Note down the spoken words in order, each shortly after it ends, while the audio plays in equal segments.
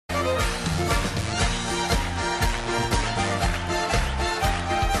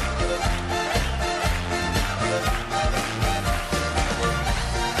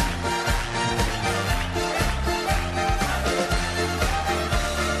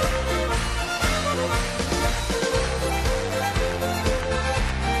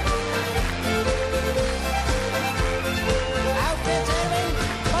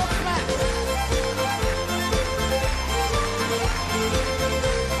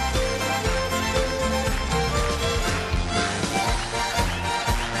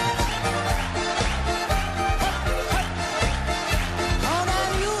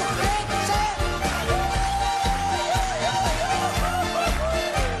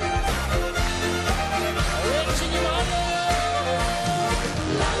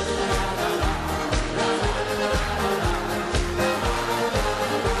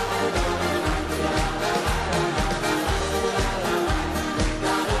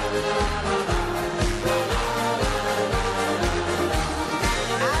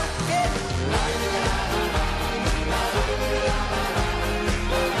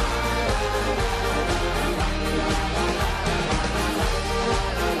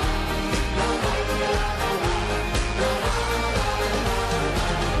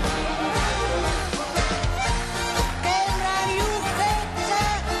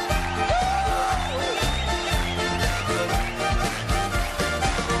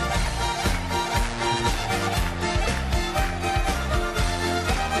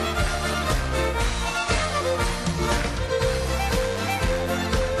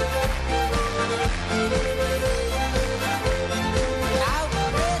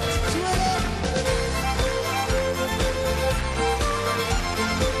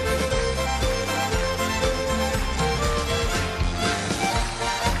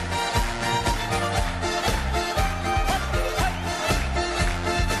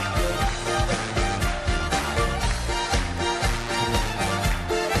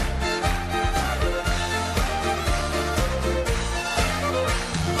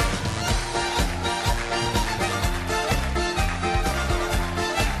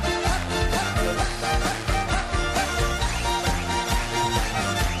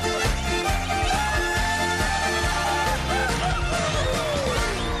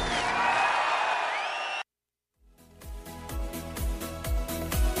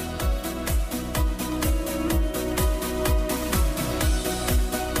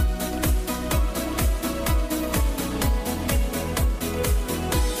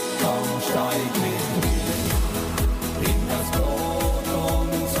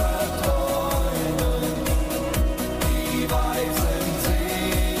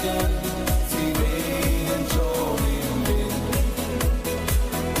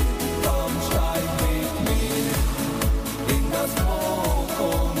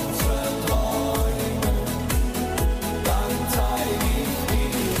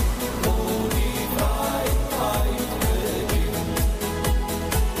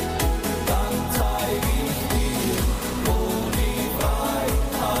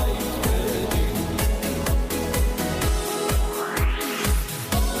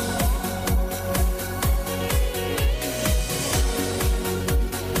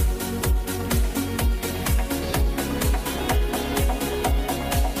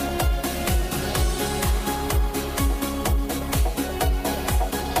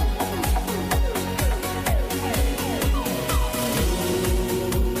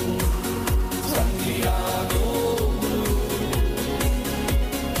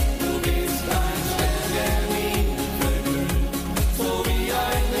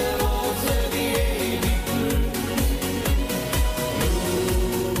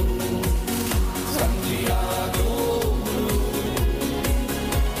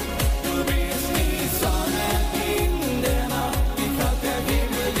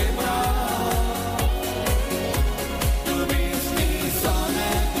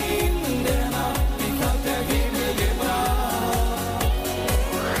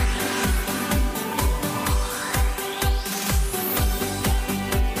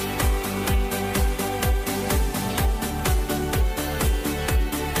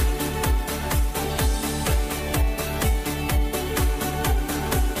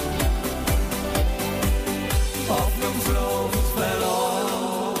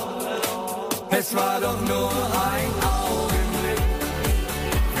es war doch nur ein Augenblick,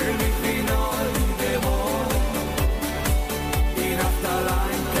 fühl mich wie neu geboren. Die Nacht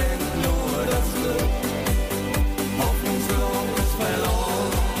allein kennt nur das Glück, hoffnungslos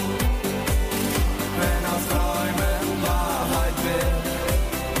verloren. Wenn aus Träumen Wahrheit wird,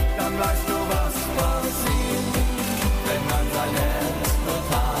 dann weißt du, was passiert, wenn man sein Herz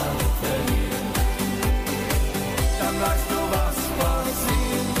total verliert. Dann weißt du, was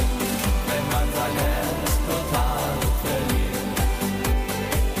passiert, wenn man sein Herz total verliert.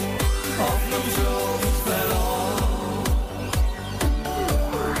 Hoffnungslos verloren.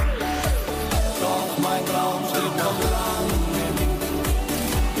 Doch mein Traum steht noch lange nicht,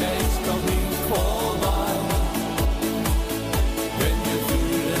 der ist noch nicht vorbei. Wenn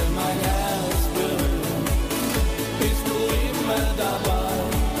Gefühle mein Herz berühren, bist du immer dabei.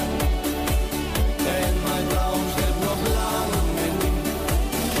 Denn mein Traum steht noch lange nicht,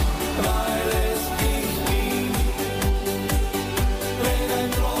 weil es dich gibt. Wenn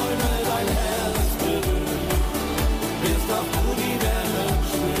ein Träumer dein Herz berührt, wirst auch du die Wärme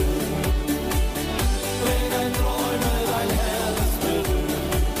spüren. Wenn ein Träumer dein Herz berührt,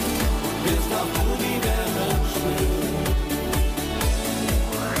 wirst auch du die Wärme spüren.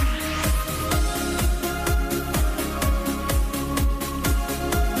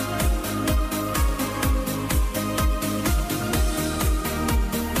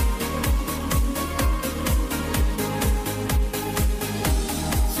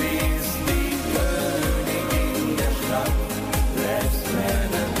 Sie ist die Königin der Stadt, lässt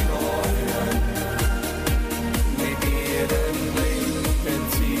Tränen rollen. Mit jedem Blinken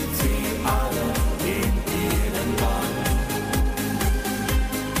zieht sie alle in ihren Bann.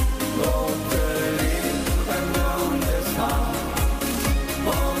 Rote Lippen, blondes Haar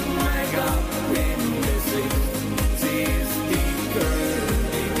und Make-up im Gesicht. Sie ist die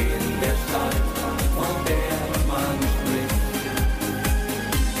Königin der Stadt, von der man spricht.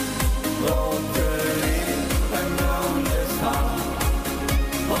 Rote Lippen, blondes Haar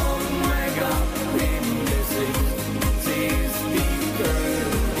und Make-up im Gesicht. Sie ist die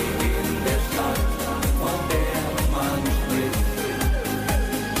Königin der Stadt, von der man spricht.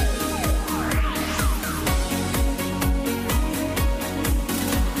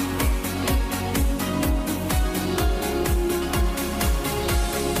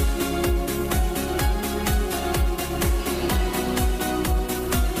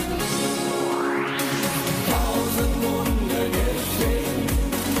 Tausend Wunder geschehen,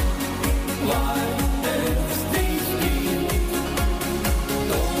 weil es dich gibt.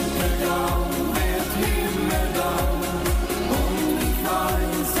 Dunkelgrau wird himmelblau und ich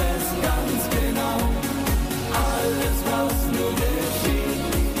weiß es ganz genau. Alles, was nur geschieht,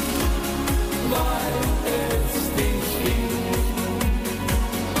 weil es dich gibt.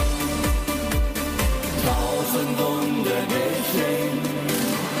 Tausend Wunder geschehen,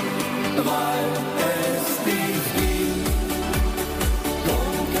 weil es dich gibt.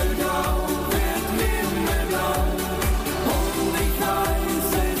 Dunkelgrau wird himmelblau und ich weiß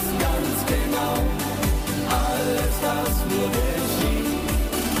es ganz genau. Alles, was nur geschieht,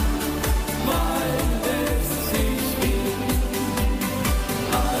 weil es dich gibt.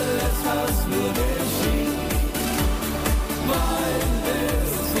 Alles, was nur geschieht, weil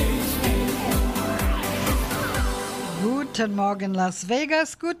es dich gibt. Guten Morgen, Las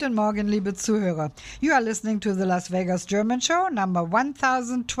Vegas. Guten Morgen, liebe Zuhörer. You are listening to the Las Vegas German Show, number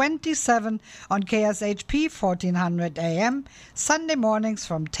 1027 on KSHP 1400 AM, Sunday mornings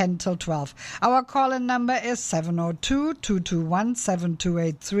from 10 till 12. Our call-in number is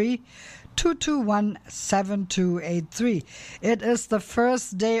 702-221-7283. 221-7283. It is the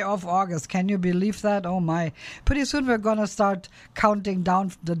first day of August. Can you believe that? Oh my. Pretty soon we're going to start counting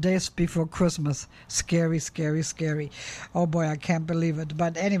down the days before Christmas. Scary, scary, scary. Oh boy, I can't believe it.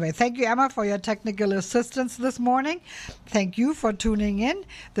 But anyway, thank you, Emma, for your technical assistance this morning. Thank you for tuning in.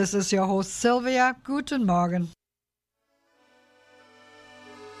 This is your host, Sylvia. Guten Morgen.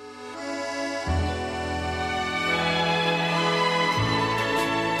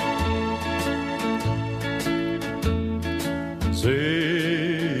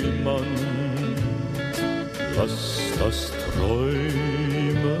 Seemann, lass das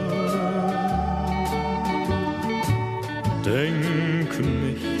träumen. Denk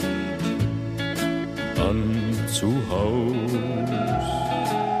nicht an zu Haus.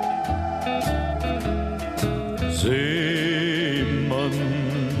 Seemann,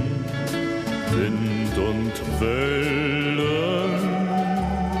 Wind und Wellen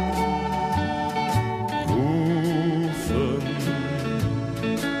rufen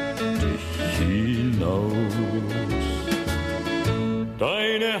dich hinaus.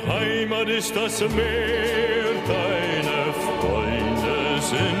 Deine Heimat Heimat ist das Meer, deine Freunde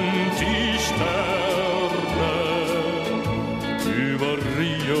sind die Sterne. Über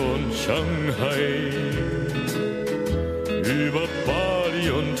Rio und Shanghai, über Bali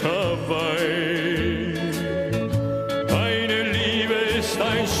und Hawaii. Deine Liebe ist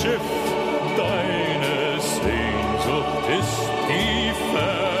ein Schiff, deine Sehnsucht ist die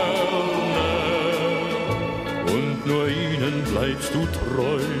Ferne. Und nur ihnen bleibst du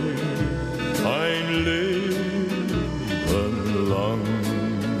treu, ein Leben lang.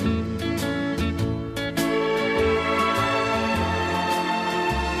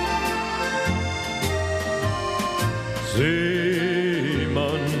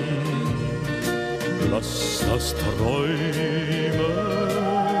 Seemann, lass das träumen.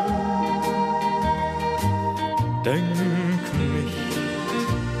 Denk nicht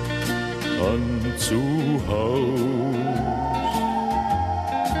an zu Haus.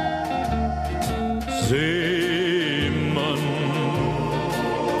 Seemann,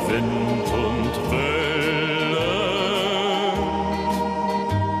 Wind und Wellen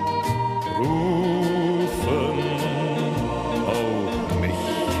rufen auf mich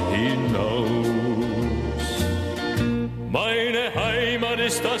hinaus. Meine Heimat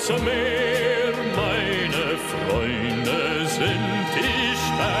ist das Meer, meine Freunde sind die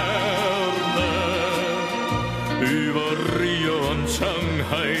Sterne. Über Rio und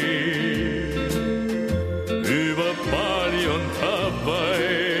Shanghai, über Bali und Hawaii.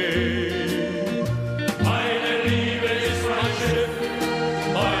 Meine Liebe ist mein Schiff,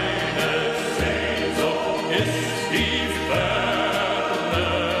 meine Sehnsucht ist die Ferne.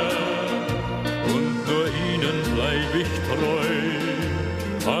 Und nur ihnen bleib ich treu,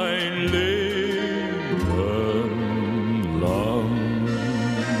 ein Leben lang.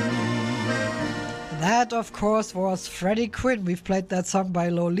 That, of course, was Freddie Quinn. We've played that song by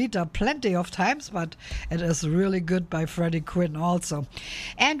Lolita plenty of times, but it is really good by Freddie Quinn also.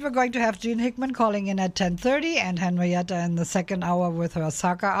 And we're going to have Gene Hickman calling in at 10:30 and Henrietta in the second hour with her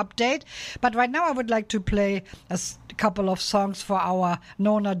soccer update. But right now I would like to play a couple of songs for our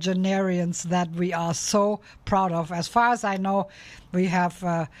nonagenarians that we are so proud of. As far as I know, we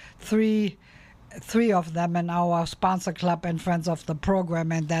have three of them in our sponsor club and friends of the program,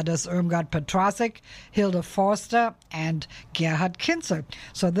 and that is Irmgard Petrasik, Hilde Forster, and Gerhard Kinzel.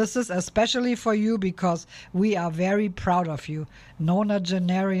 So this is especially for you because we are very proud of you.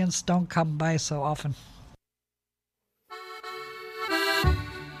 Nonagenarians don't come by so often.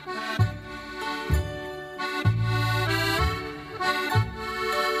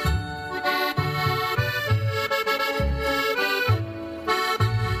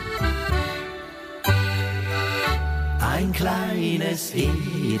 Ein kleines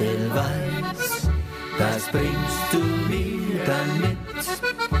Edelweiß, das bringst du mir dann mit,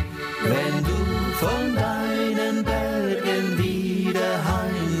 wenn du von deinen Bergen wieder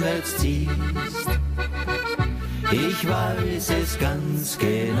heimwärts ziehst. Ich weiß es ganz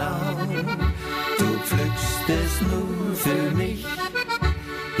genau, du pflückst es nur für mich.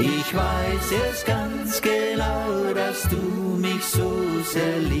 Ich weiß es ganz genau, dass du mich so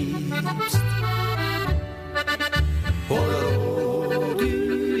sehr liebst.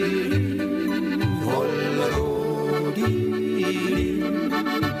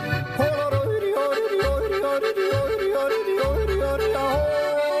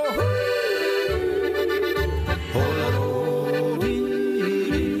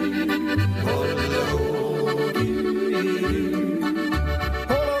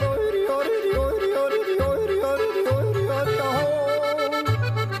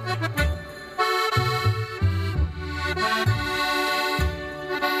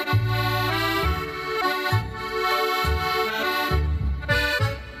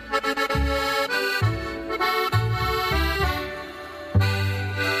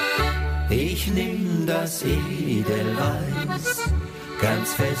 Das Edelweiß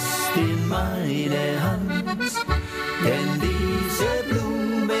ganz fest in meine Hand, denn diese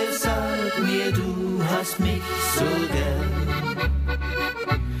Blume sagt mir, du hast mich so gern.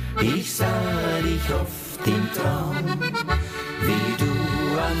 Ich sah dich oft im Traum, wie du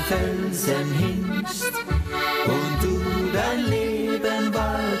am Felsen hingst und du dein Leben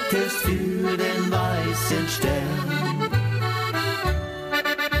wartest für den weißen Stern.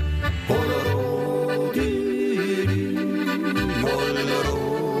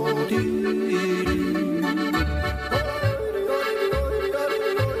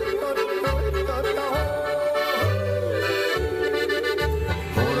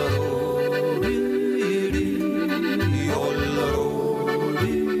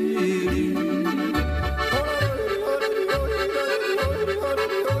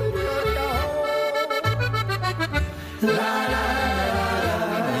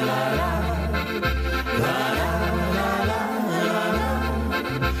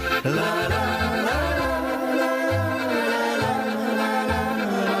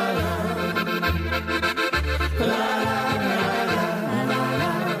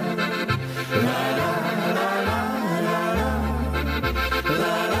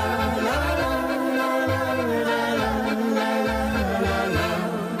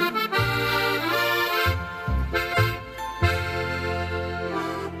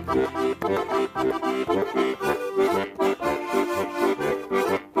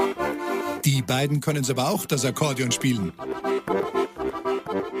 Die beiden können es aber auch, das Akkordeon spielen.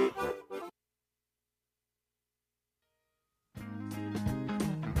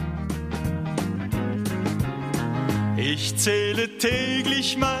 Ich zähle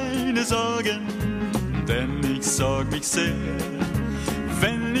täglich meine Sorgen, denn ich sorg mich sehr.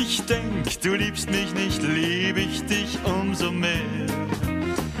 Wenn ich denk, du liebst mich nicht, lieb ich dich umso mehr.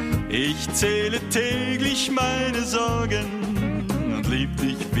 Ich zähle täglich meine Sorgen und lieb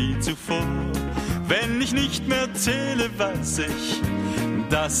dich wie zuvor. Wenn ich nicht mehr zähle, weiß ich,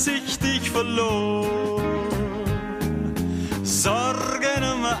 dass ich dich verlor. Sorge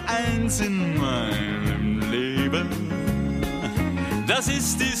Nummer 1 in meinem Leben, das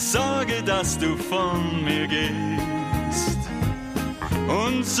ist die Sorge, dass du von mir gehst.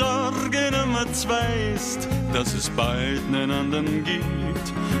 Und Sorge Nummer 2 ist, dass es bald einen anderen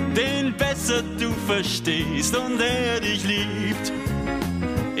gibt, den besser du verstehst und der dich liebt.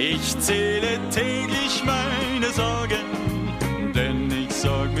 Ich zähle täglich meine Sorgen, denn ich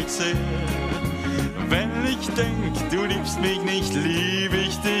sorg mich sehr. Wenn ich denk, du liebst mich nicht, lieb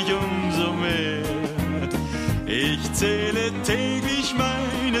ich dich umso mehr. Ich zähle täglich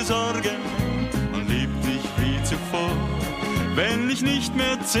meine Sorgen und lieb dich wie zuvor. Wenn ich nicht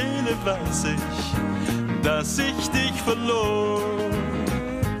mehr zähle, weiß ich, dass ich dich verlor.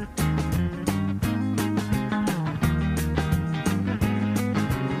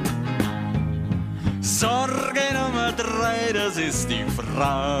 Sorge Nummer 3, das ist die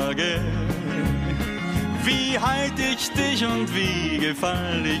Frage: Wie halt ich dich und wie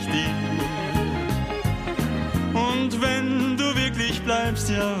gefall ich dir? Und wenn du wirklich bleibst,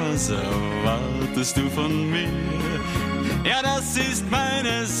 ja, was erwartest du von mir? Ja, das ist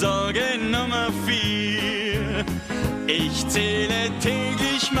meine Sorge Nummer 4. Ich zähle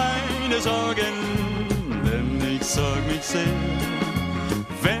täglich meine Sorgen, denn ich sorg mich sehr.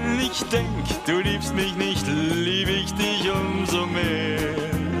 Wenn ich denk, du liebst mich nicht, lieb ich dich umso mehr.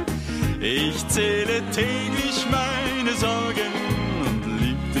 Ich zähle täglich meine Sorgen und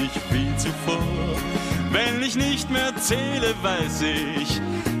lieb dich wie zuvor. Wenn ich nicht mehr zähle, weiß ich,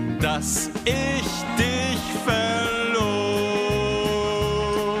 dass ich dich verlor.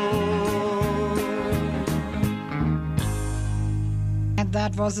 And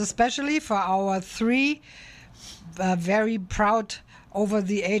that was especially for our 3 very proud over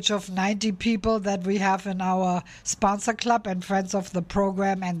the age of 90 people that we have in our sponsor club and friends of the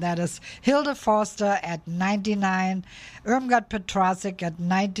program, and that is Hilde Forster at 99, Irmgard Petrasik at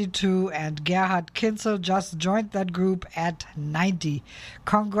 92, and Gerhard Kinzel just joined that group at 90.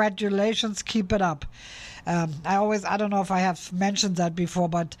 Congratulations, keep it up. I don't know if I have mentioned that before,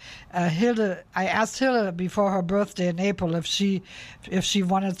 but Hilde, I asked Hilde before her birthday in April if she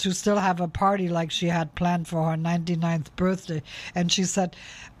wanted to still have a party like she had planned for her 99th birthday, and she said,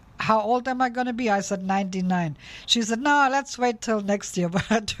 how old am I going to be? I said 99. She said, no, let's wait till next year when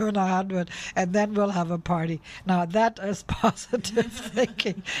I turn 100 and then we'll have a party. Now that is positive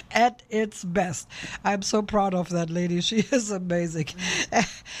thinking at its best. I'm so proud of that lady. She is amazing.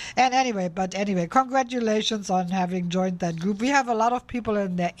 And anyway, congratulations on having joined that group. We have a lot of people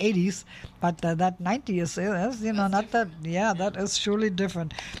in their 80s, but that 90 is, not that, that is surely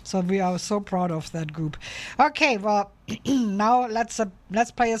different. So we are so proud of that group. Okay, well, now let's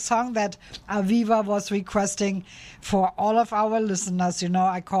play a song that Aviva was requesting for all of our listeners. You know,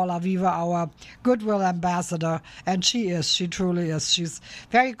 I call Aviva our goodwill ambassador, and she truly is. She's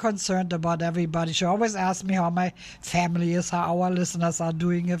very concerned about everybody. She always asks me how my family is, how our listeners are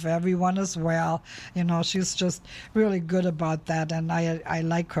doing, if everyone is well. You know, she's just really good about that, and I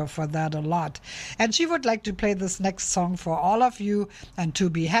like her for that a lot. And she would like to play this next song for all of you, and to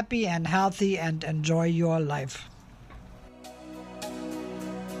be happy and healthy and enjoy your life.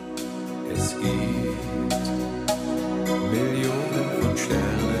 Es gibt Millionen von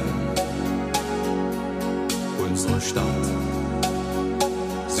Sternen. Unsere Stadt,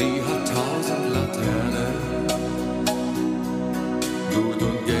 sie hat 1000 Laternen. Gut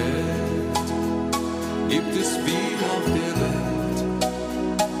und Geld gibt es viel auf der Welt.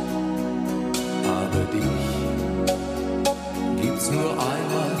 Aber dich gibt's nur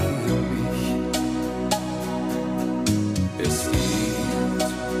einmal für mich. Es gibt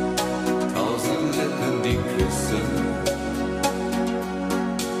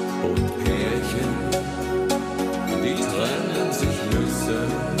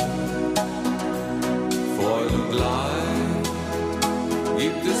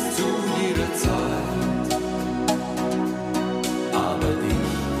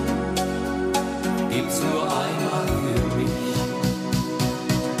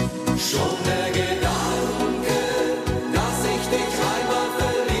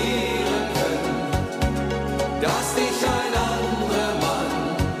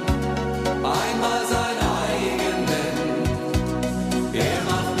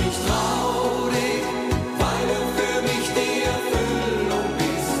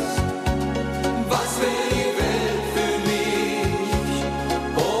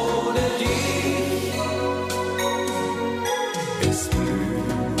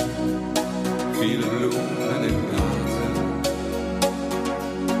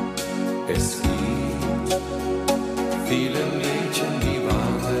Es gibt viele Mädchen, die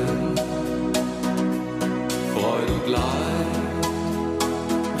warten. Freude und Leid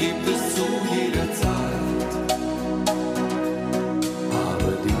gibt es zu jeder Zeit.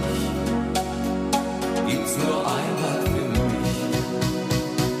 Aber dich gibt's nur einmal für mich.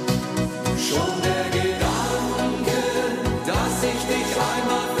 Schon der Gedanke, dass ich dich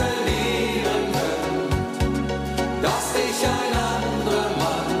einmal verlieren könnte, dass dich ein anderer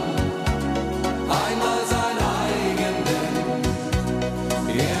Mann einmal sein eigen nennt,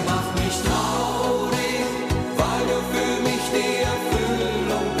 er macht mich traurig, weil du für mich die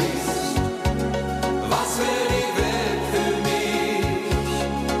Erfüllung bist. Was wäre die Welt für mich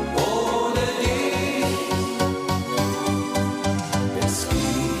ohne dich? Es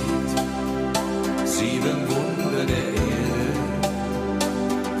gibt 7 Wunder der Erde,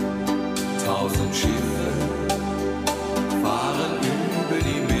 1000 Schiffe fahren über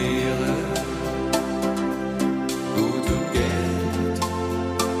die Meere. Gut und Geld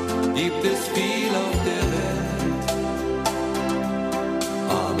gibt es viel auf der Welt,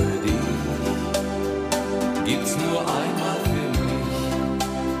 aber dich gibt's nur einmal für mich.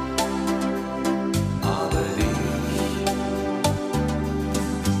 Aber dich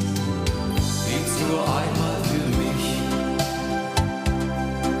gibt's nur einmal für mich.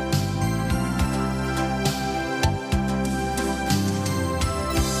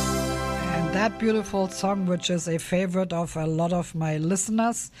 And that beautiful song, which is a favorite of a lot of my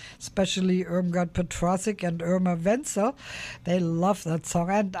listeners, especially Irmgard Petrosik and Irma Wenzel, they love that song,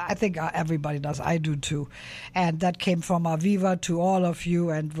 and I think everybody does. I do too. And that came from Aviva to all of you,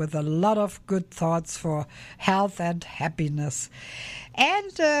 and with a lot of good thoughts for health and happiness.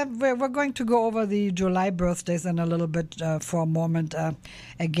 And we're going to go over the July birthdays in a little bit for a moment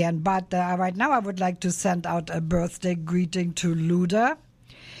again. But right now I would like to send out a birthday greeting to Luda.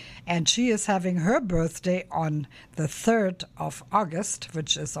 And she is having her birthday on the 3rd of August,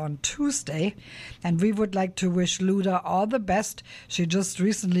 which is on Tuesday. And we would like to wish Luda all the best. She just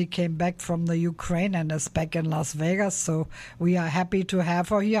recently came back from the Ukraine and is back in Las Vegas. So we are happy to have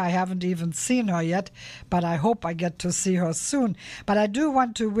her here. I haven't even seen her yet, but I hope I get to see her soon. But I do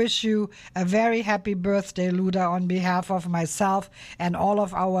want to wish you a very happy birthday, Luda, on behalf of myself and all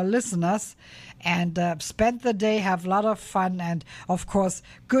of our listeners. And spend the day, have a lot of fun, and of course,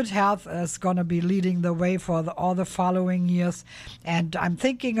 good health is going to be leading the way for all the following years. And I'm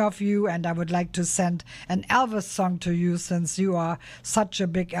thinking of you, and I would like to send an Elvis song to you since you are such a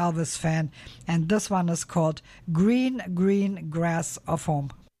big Elvis fan. And this one is called Green, Green Grass of Home.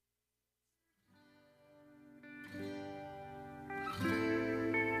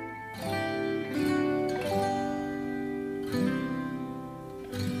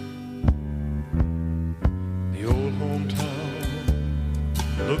 The old hometown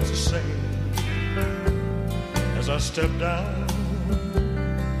looks the same as I step down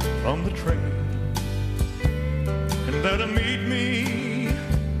from the train. And there to meet me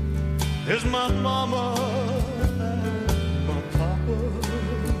is my mama and my papa.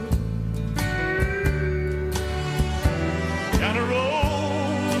 Down the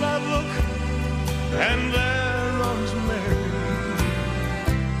road I look and there runs Mary,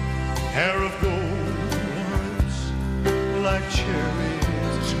 hair of gold, like cherries.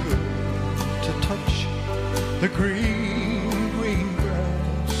 It's good to touch the green, green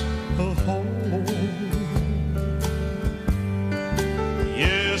grass of home.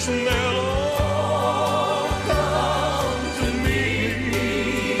 Yes, and they'll all come to meet me,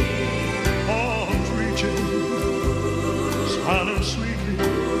 arms reaching, smiling sweetly.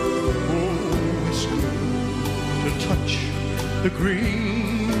 Oh, it's good to touch the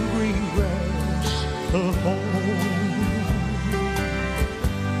green, green grass of home.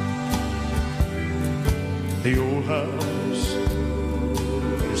 The old house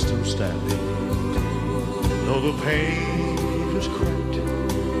is still standing, though the paint is cracked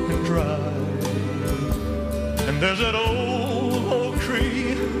and dry. And there's that old oak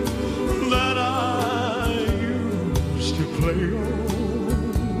tree that I used to play on.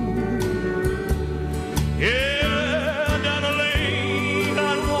 Yeah, down the lane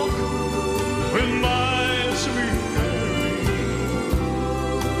I'd walk with my sweet Mary,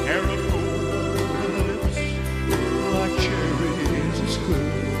 hair of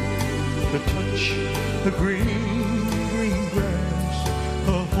to touch the green, green grass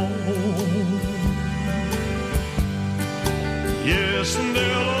of home. Yes, and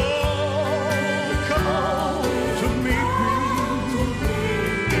they'll all come to meet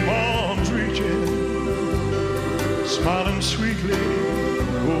me, arms reaching, smiling sweetly.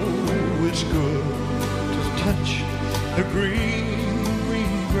 Oh, it's good to touch the green,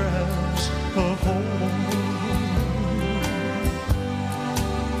 green grass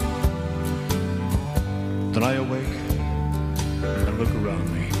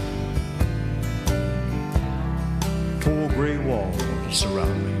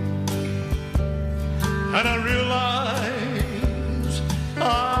surround me. And I realize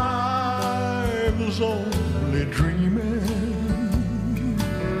I was only dreaming.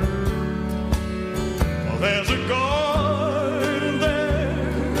 Oh, there's a garden,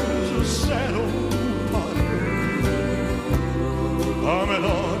 there's a sad old heartbreak. Arm in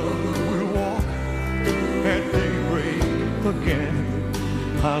arm we'll walk at daybreak again.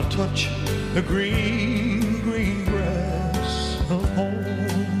 I'll touch the green, green grass of home.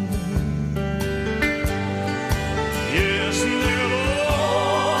 Yes, they'll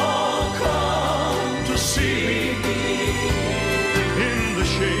all come to see me in the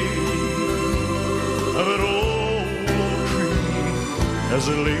shade of an old tree as I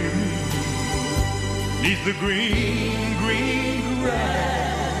lay me 'neath the green, green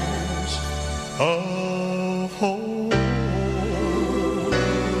grass of home.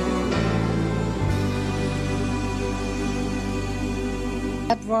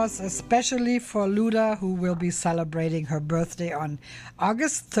 That was especially for Luda, who will be celebrating her birthday on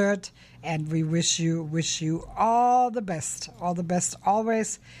August 3rd, and we wish you all the best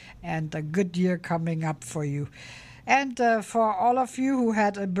always, and a good year coming up for you. And for all of you who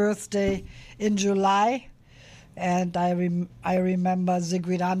had a birthday in July, and I remember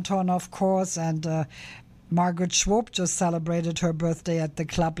Sigrid Anton, of course, and Margaret Schwob just celebrated her birthday at the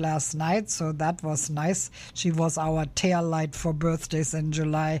club last night, so that was nice. She was our tail light for birthdays in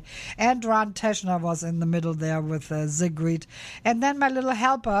July. And Ron Teschner was in the middle there with Sigrid. And then my little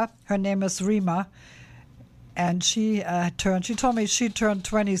helper, her name is Rima, and she told me she turned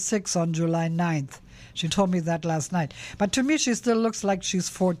 26 on July 9th. She told me that last night. But to me, she still looks like she's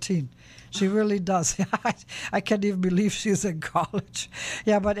 14. She really does. I can't even believe she's in college.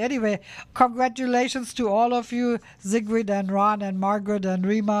 Yeah, but anyway, congratulations to all of you, Sigrid and Ron and Margaret and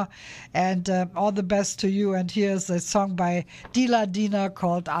Rima, and all the best to you. And here's a song by Dila Dina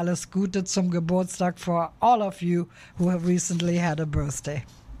called Alles Gute zum Geburtstag for all of you who have recently had a birthday.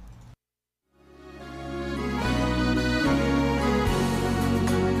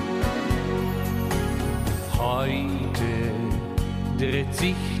 Heute dreht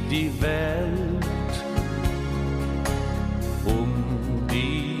sich die Welt um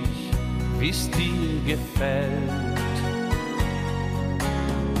dich, wie's dir gefällt.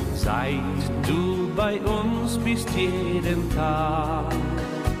 Seit du bei uns bist jeden Tag,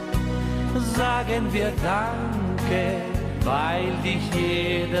 sagen wir Danke, weil dich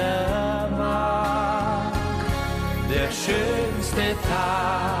jeder mag. Der schönste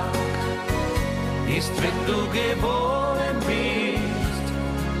Tag ist, wenn du geboren bist.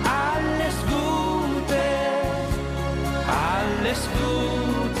 Alles Gute, alles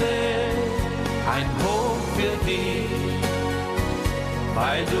Gute, ein Hoch für dich,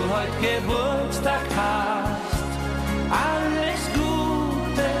 weil du heute Geburtstag hast. Alles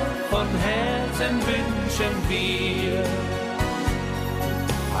Gute, von Herzen wünschen wir.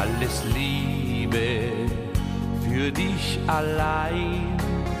 Alles Liebe für dich allein.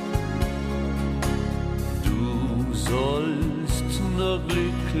 Sollst nur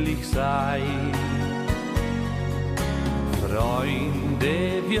glücklich sein.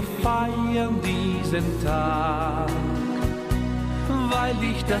 Freunde, wir feiern diesen Tag, weil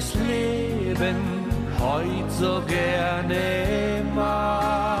ich das Leben heut so gerne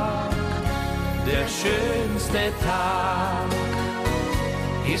mag. Der schönste Tag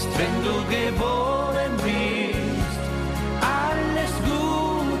ist, wenn du geboren bist. Alles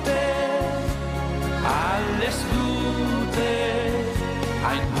Gute, alles Gute,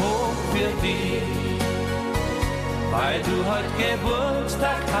 ein Hoch für dich, weil du heute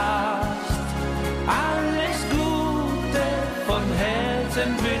Geburtstag hast. Alles Gute, von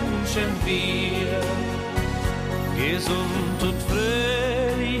Herzen wünschen wir. Gesund und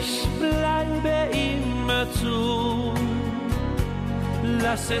fröhlich bleibe immerzu.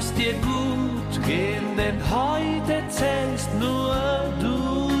 Lass es dir gut gehen, denn heute zählst nur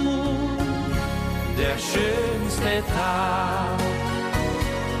du. Der schönste Tag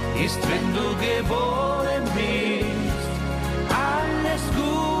ist, wenn du geboren bist. Alles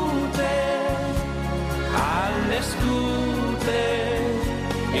Gute, alles Gute,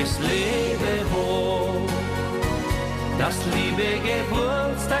 es lebe wohl, das liebe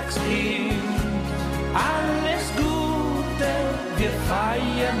Geburtstagskind. Alles Gute, wir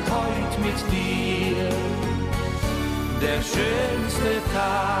feiern heut mit dir. Der schönste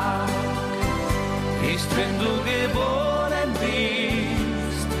Tag ist, wenn du geboren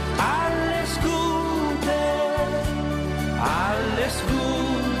bist. Alles Gute, alles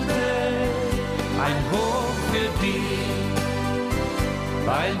Gute, ein Hoch für dich,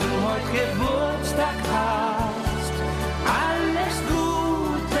 weil du heute Geburtstag hast. Alles Gute,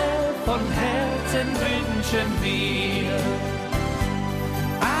 von Herzen wünschen wir.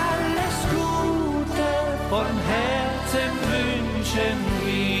 Alles Gute von Herzen wünschen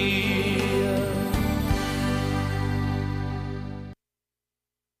wir.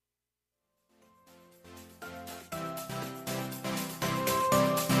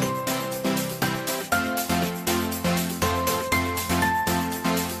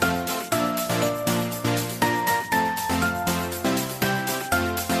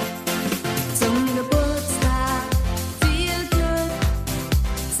 Zum Geburtstag viel Glück,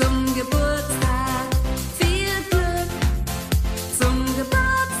 zum Geburtstag viel Glück, zum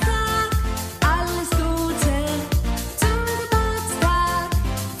Geburtstag alles Gute, zum Geburtstag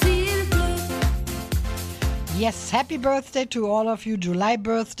viel Glück. Yes, happy birthday to all of you July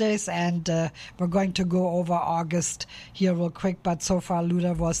birthdays, and we're going to go over August here real quick, but so far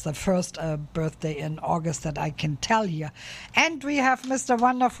Luda was the first birthday in August that I can tell you. And we have Mr.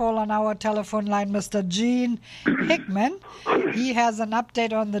 Wonderful on our telephone line, Mr. Gene Hickman. He has an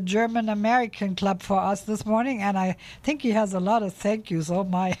update on the German American Club for us this morning, and I think he has a lot of thank yous. Oh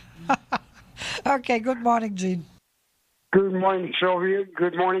my. Okay, good morning, Gene. Good morning, Sylvia.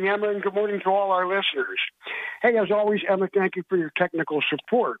 Good morning, Emma, and good morning to all our listeners. Hey, as always, Emma, thank you for your technical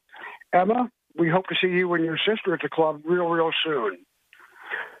support. Emma, we hope to see you and your sister at the club real soon.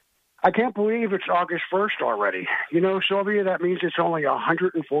 I can't believe it's August 1st already. You know, Sylvia, that means it's only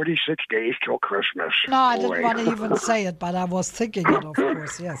 146 days till Christmas. No, I Boy. didn't want to even say it, but I was thinking it, of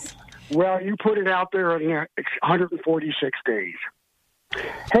course, yes. Well, you put it out there, and it's 146 days.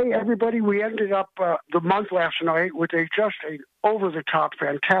 Hey, everybody, we ended up the month last night with just an over-the-top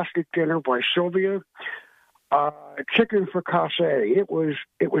fantastic dinner by Sylvia. Chicken fricassee. It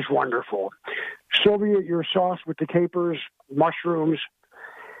was wonderful. Sylvia, your sauce with the capers, mushrooms,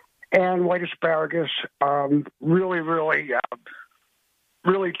 and white asparagus really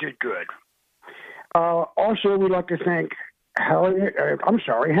did good. Also, we'd like to thank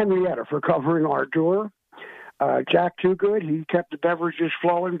Henrietta for covering our door. Jack Toogood, he kept the beverages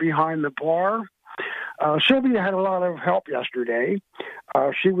flowing behind the bar. Sylvia had a lot of help yesterday.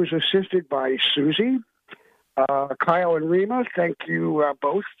 She was assisted by Susie. Kyle and Rima, thank you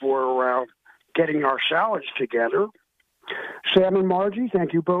both for getting our salads together. Sam and Margie,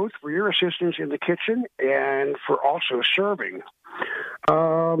 thank you both for your assistance in the kitchen and for also serving.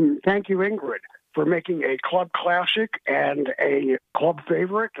 Thank you, Ingrid, for making a club classic and a club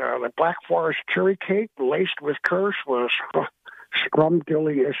favorite. The Black Forest cherry cake laced with Kirsch was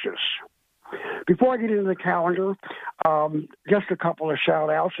scrum-delicious. Before I get into the calendar, just a couple of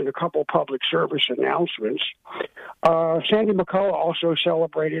shout-outs and a couple public service announcements. Sandy McCullough also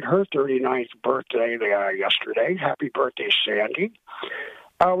celebrated her 39th birthday yesterday. Happy birthday, Sandy.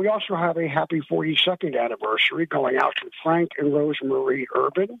 We also have a happy 42nd anniversary going out to Frank and Rosemarie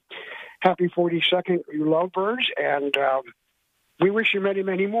Urban. Happy 42nd, you lovebirds, and we wish you many,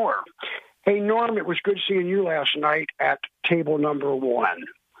 many more. Hey, Norm, it was good seeing you last night at table number 1.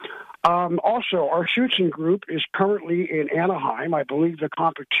 Also, our Schutzen group is currently in Anaheim. I believe the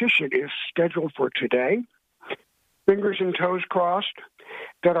competition is scheduled for today. Fingers and toes crossed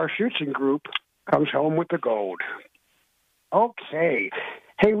that our Schutzen group comes home with the gold. Okay.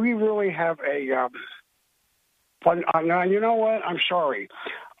 Hey, we really have a fun. Now, you know what? I'm sorry.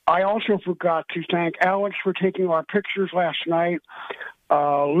 I also forgot to thank Alex for taking our pictures last night,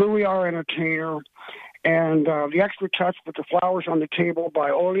 Louis, our entertainer, and the extra touch with the flowers on the table by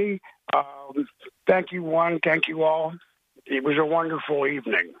Oli. Thank you, one. Thank you all. It was a wonderful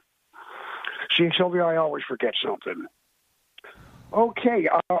evening. See, Sylvia, I always forget something. Okay,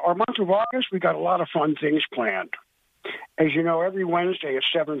 our month of August, we got a lot of fun things planned. As you know, every Wednesday at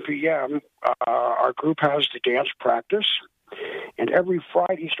 7 p.m., our group has the dance practice. And every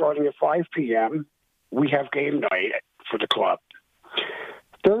Friday starting at 5 p.m., we have game night for the club.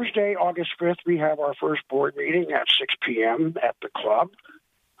 Thursday, August 5th, we have our first board meeting at 6 p.m. at the club.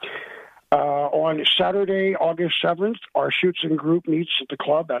 On Saturday, August 7th, our Schutzen group meets at the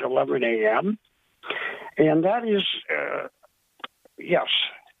club at 11 a.m. And that is, yes.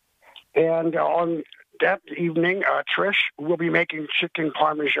 And on that evening, Trish will be making chicken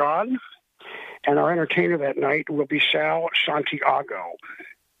parmesan. And our entertainer that night will be Sal Santiago.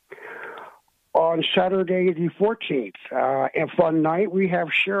 On Saturday the 14th, a fun night, we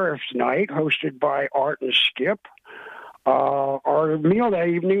have Sheriff's Night, hosted by Art and Skip. Our meal that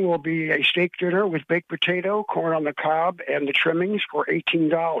evening will be a steak dinner with baked potato, corn on the cob, and the trimmings for $18.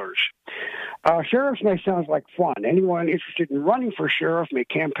 Sheriff's Night sounds like fun. Anyone interested in running for sheriff may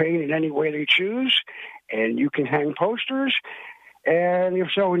campaign in any way they choose, and you can hang posters. And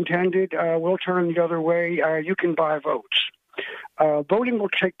if so intended, we'll turn the other way. You can buy votes. Voting will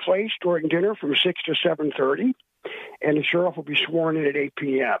take place during dinner from 6 to 7:30, and the sheriff will be sworn in at 8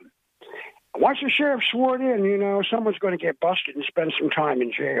 p.m. Once the sheriff's sworn in, someone's going to get busted and spend some time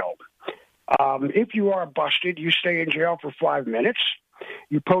in jail. If you are busted, you stay in jail for 5 minutes.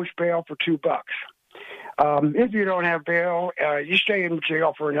 You post bail for $2. If you don't have bail, you stay in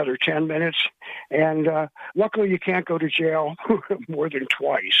jail for another 10 minutes. And luckily, you can't go to jail more than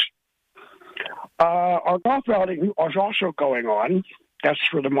twice. Our golf outing is also going on. That's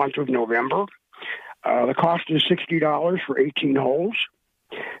for the month of November. The cost is $60 for 18 holes,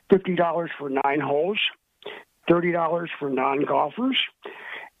 $50 for 9 holes, $30 for non-golfers.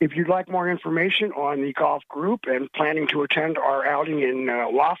 If you'd like more information on the golf group and planning to attend our outing in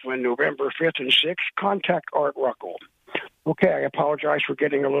Laughlin, November 5th and 6th, contact Art Ruckel. Okay, I apologize for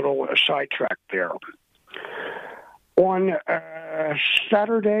getting a little sidetracked there. On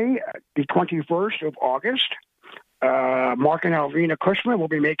Saturday, the 21st of August, Mark and Alvina Cushman will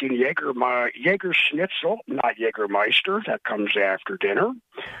be making Jaeger Schnitzel, not Jägermeister. That comes after dinner.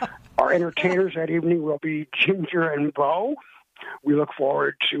 Our entertainers that evening will be Ginger and Bo. We look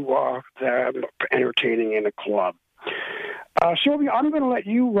forward to them entertaining in the club. Sylvia, I'm going to let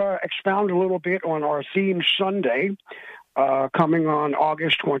you expound a little bit on our theme Sunday coming on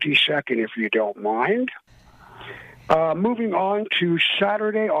August 22nd, if you don't mind. Moving on to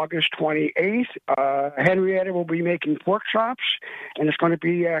Saturday, August 28th, Henrietta will be making pork chops, and it's going to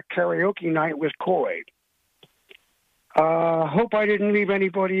be a karaoke night with Coy. Hope I didn't leave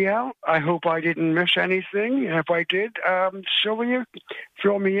anybody out. I hope I didn't miss anything. And if I did, Sylvia,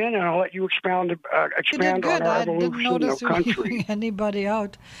 fill me in, and I'll let you expand on our evolution of country. Anybody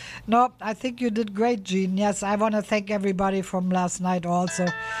out? No, I think you did great, Gene. Yes, I want to thank everybody from last night also.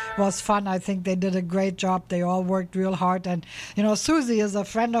 It was fun. I think they did a great job. They all worked real hard. And, Susie is a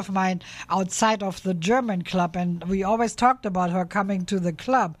friend of mine outside of the German club, and we always talked about her coming to the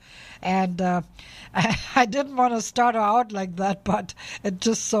club. And I didn't want to start her out like that, but it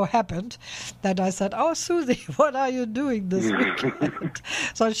just so happened that I said, "Oh, Susie, what are you doing this weekend?"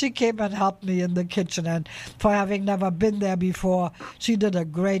 So she came and helped me in the kitchen, and for having never been there before, she did a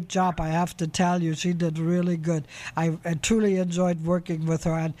great job, I have to tell you. She did really good. I truly enjoyed working with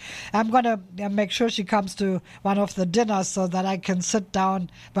her, and I'm going to make sure she comes to one of the dinners so that I can sit down,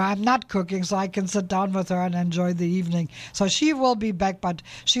 but I'm not cooking, so I can sit down with her and enjoy the evening. So she will be back, but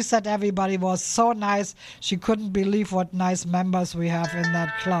she said everybody was so nice. She couldn't believe what nice members we have in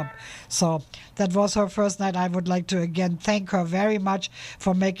that club. So that was her first night. I would like to again thank her very much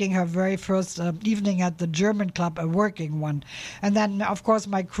for making her very first evening at the German club a working one. And then, of course,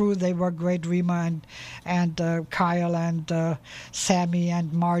 my crew, they were great. Rima and Kyle and Sammy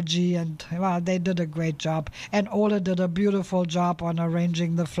and Margie, and they did a great job. And Ola did a beautiful job on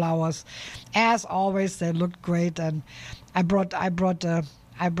arranging the flowers. As always, they looked great, and I brought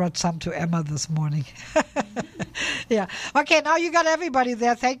some to Emma this morning. Yeah. Okay, now you got everybody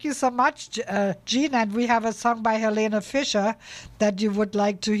there. Thank you so much, Jean. And we have a song by Helene Fischer that you would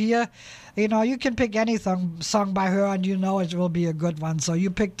like to hear. You can pick any song by her, and it will be a good one. So you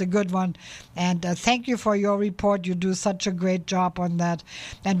picked a good one. And thank you for your report. You do such a great job on that.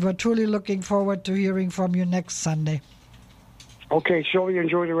 And we're truly looking forward to hearing from you next Sunday. Okay, Sylvia,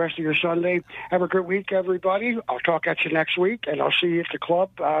 enjoy the rest of your Sunday. Have a good week, everybody. I'll talk at you next week, and I'll see you at the club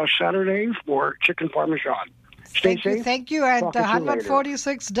Saturday for Chicken Parmesan. Stay safe. Thank you. And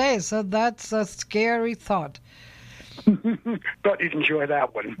 146 days, so that's a scary thought. But enjoy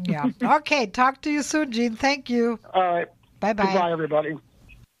that one. Yeah. Okay, talk to you soon, Gene. Thank you. All right. Bye-bye. Goodbye, everybody.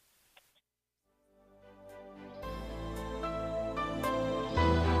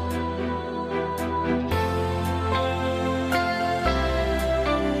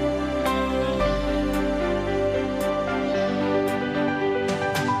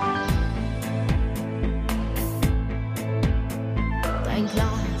 Dein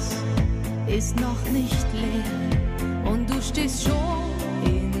Glas ist noch nicht leer und du stehst schon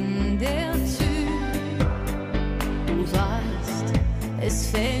in der Tür. Du weißt,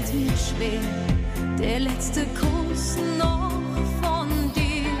 es fällt mir schwer, der letzte Kuss noch von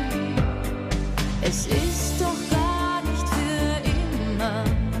dir. Es ist doch gar nicht für immer,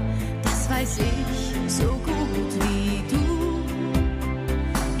 das weiß ich so gut wie du.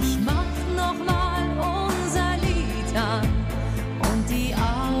 Ich mach noch mal unser Lied an und die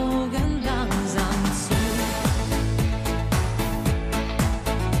Augen langsam zu.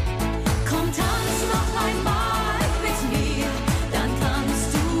 Komm, tanz noch einmal mit mir, dann kannst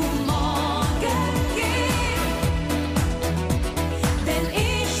du morgen gehen. Wenn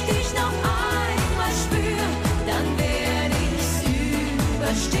ich dich noch einmal spür,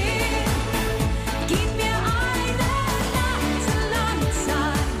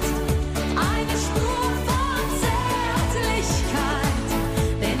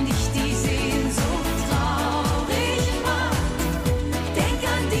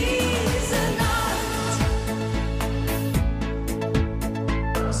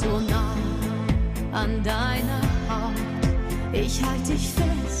 so nah an deiner Haut. Ich halte dich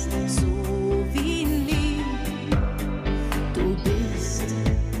fest, so wie nie. Du bist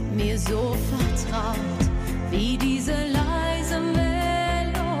mir so vertraut, wie diese leise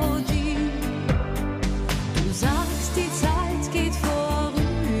Melodie. Du sagst, die Zeit geht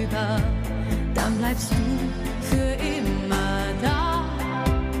vorüber, dann bleibst du für immer da.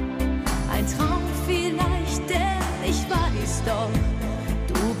 Ein Traum vielleicht, denn ich weiß doch,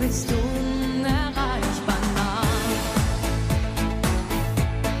 du bist unerreichbar nah.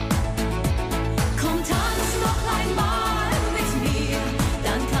 Komm, tanz noch einmal mit mir,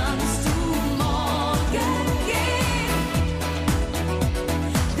 dann kannst du morgen gehen.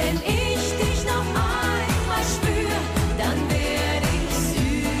 Wenn ich dich noch einmal spür, dann werde ich's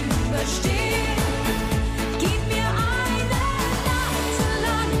überstehen. Gib mir eine Nacht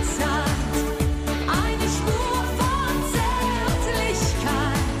lang Zeit, eine Spur von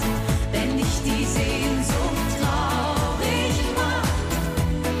Zärtlichkeit, wenn dich die Sehnsucht traurig macht.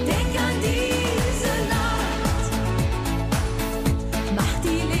 Denk an diese Nacht, mach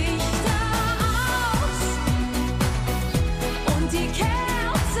die Lichter aus und die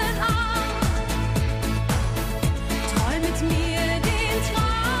Kerzen an. Träum mit mir den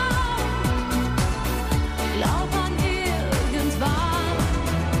Traum, glaub an irgendwann.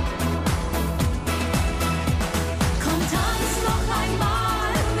 Komm, tanz noch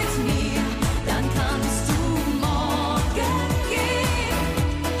einmal mit mir, dann kannst du morgen gehen.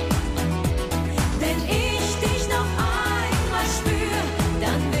 Wenn ich dich noch einmal spür,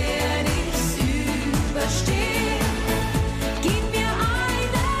 dann werde ich's überstehen. Gib mir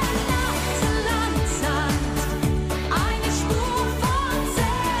eine Nacht lang Zeit, eine Spur von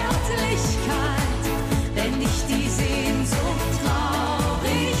Zärtlichkeit, wenn dich die Sehnsucht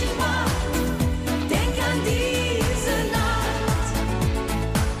traurig macht. Denk an diese Nacht,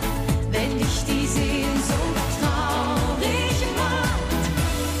 wenn dich die Sehnsucht traurig macht.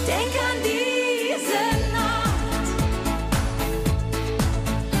 Denk an diese Nacht.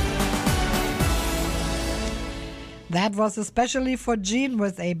 That was especially for Jean,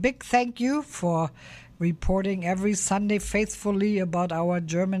 with a big thank you for reporting every Sunday faithfully about our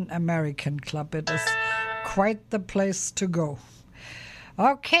German-American club. It is quite the place to go.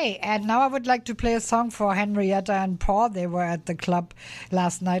 Okay, and now I would like to play a song for Henrietta and Paul. They were at the club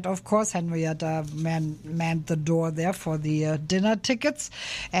last night, of course. Henrietta manned the door there for the dinner tickets.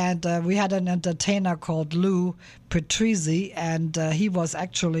 And we had an entertainer called Lou Patrizzi, and he was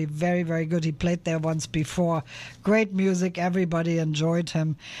actually very, very good. He played there once before. Great music. Everybody enjoyed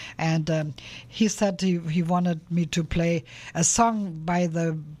him. And he said he wanted me to play a song by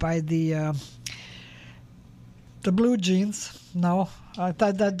the Blue Jeans. No,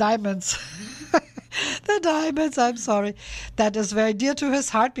 the Diamonds. The Diamonds, I'm sorry. That is very dear to his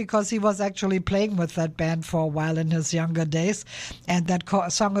heart because he was actually playing with that band for a while in his younger days. And that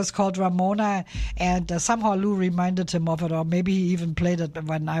song is called Ramona. And somehow Lou reminded him of it, or maybe he even played it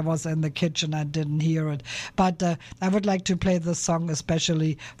when I was in the kitchen. I didn't hear it. But I would like to play this song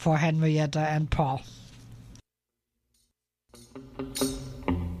especially for Henrietta and Paul.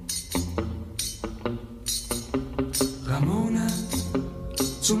 Ramona,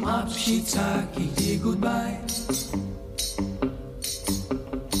 zum Abschied sag ich dir Goodbye.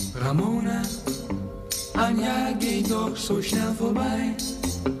 Ramona, ein Jahr geht doch so schnell vorbei.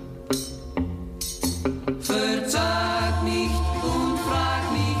 Verzag nicht und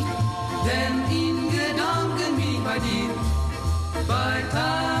frag nicht, denn in Gedanken bin ich bei dir. Bei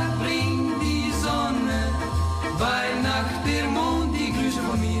Tag bringt die Sonne, bei Nacht der Mond die Grüße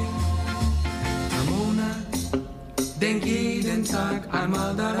von mir. Ramona, denk jeden Tag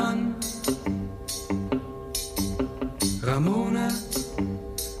einmal daran. Ramona,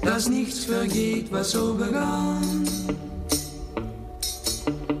 dass nichts vergeht, was so begann.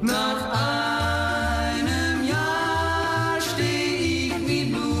 Nach einem Jahr steh ich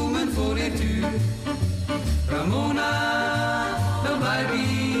mit Blumen vor der Tür. Ramona, da bleib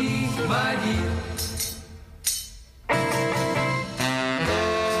ich bei dir.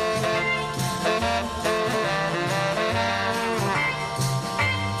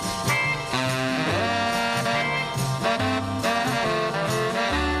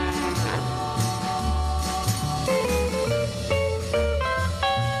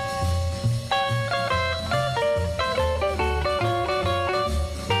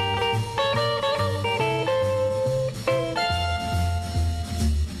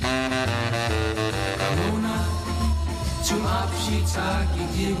 Sag ich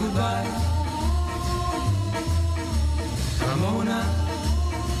dir Goodbye. Ramona,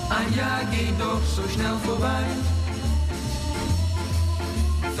 ein Jahr geht doch so schnell vorbei.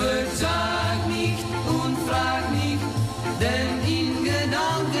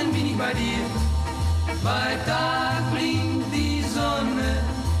 Bei Tag blinkt die Sonne,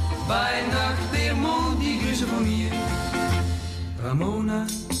 bei Nacht der Mond, die Grüße von mir. Ramona,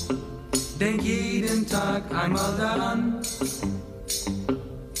 denk jeden Tag einmal daran.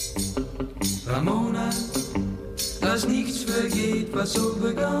 Ramona, dass nichts vergeht, was so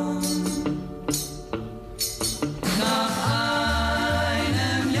begann. Nach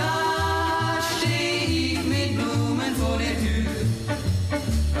einem Jahr steh ich mit Blumen vor der Tür.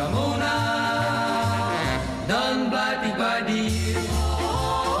 Ramona, dann bleib ich bei dir.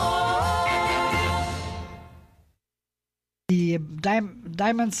 The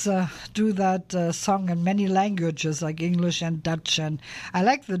Diamonds do that song in many languages, like English and Dutch, and I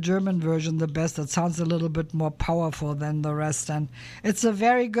like the German version the best. It sounds a little bit more powerful than the rest, and it's a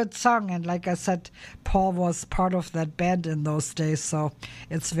very good song. And like I said, Paul was part of that band in those days, so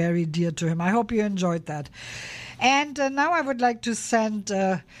it's very dear to him. I hope you enjoyed that. And now I would like to send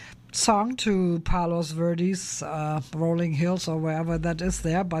song to Palos Verdes, Rolling Hills or wherever that is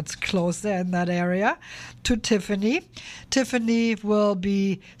there, but close there in that area, to Tiffany. Tiffany will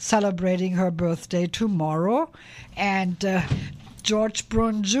be celebrating her birthday tomorrow, and George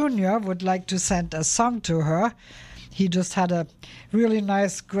Brun Jr. would like to send a song to her. He just had a really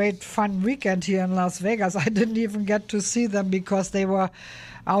nice, great, fun weekend here in Las Vegas. I didn't even get to see them because they were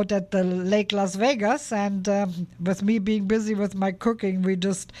out at the Lake Las Vegas, and with me being busy with my cooking, we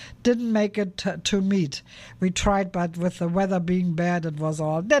just didn't make it to meet. We tried, but with the weather being bad, it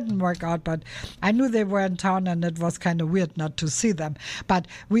didn't work out. But I knew they were in town, and it was kind of weird not to see them. But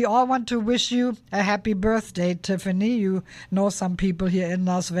we all want to wish you a happy birthday, Tiffany. You know some people here in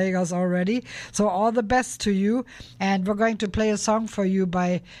Las Vegas already, so all the best to you. And we're going to play a song for you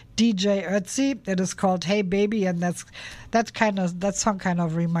by DJ Ötzi. It is called Hey Baby, and that song kind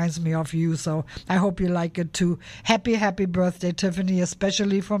of reminds me of you, so I hope you like it too. Happy birthday, Tiffany,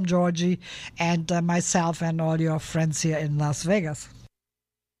 especially from Georgie and myself and all your friends here in Las Vegas.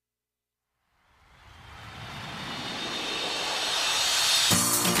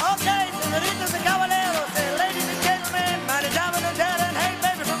 Okay, senoritas and caballeros, ladies and gentlemen, meine Damen und Herren, hey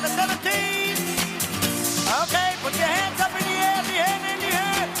baby from the 70s. Okay, put your hands up in the air, die Hände in die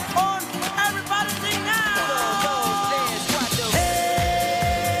Höhe, und everybody sing now.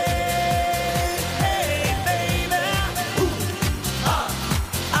 Hey,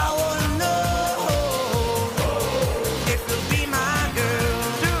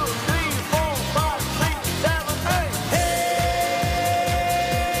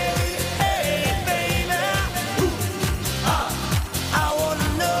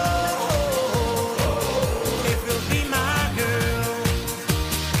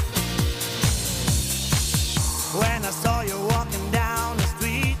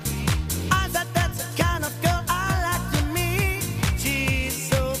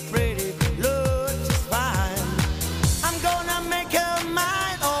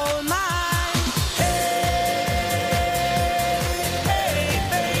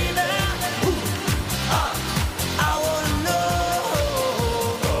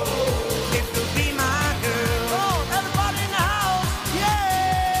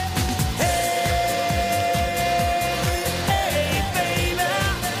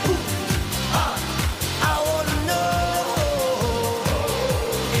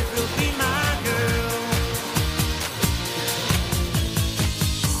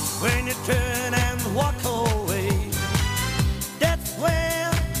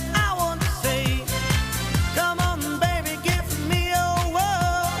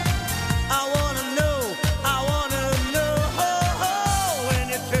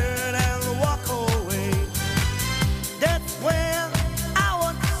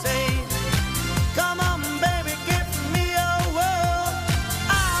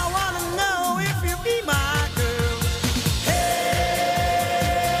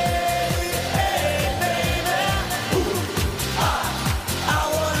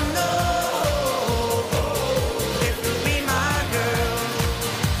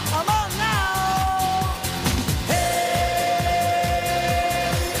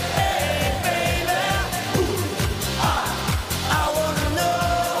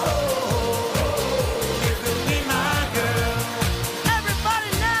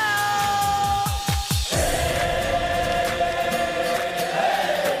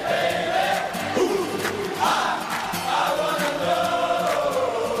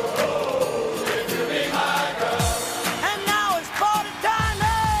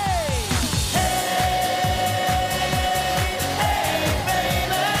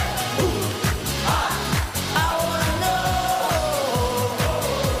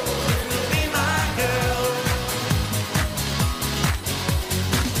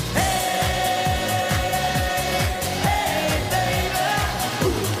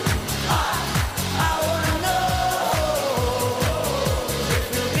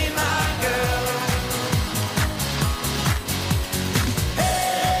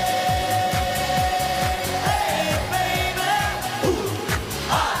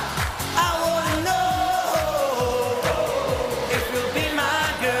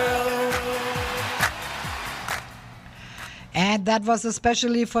 And that was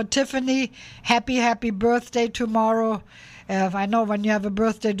especially for Tiffany. Happy birthday tomorrow. I know when you have a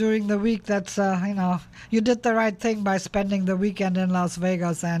birthday during the week, that's, you did the right thing by spending the weekend in Las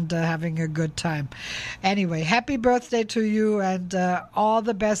Vegas and having a good time. Anyway, happy birthday to you and all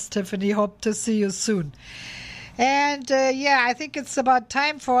the best, Tiffany. Hope to see you soon. And I think it's about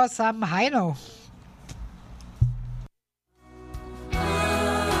time for some Heino.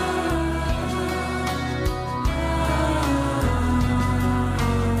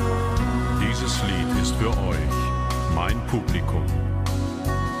 Dieses Lied ist für euch, mein Publikum.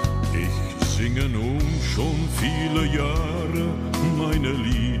 Ich singe nun schon viele Jahre meine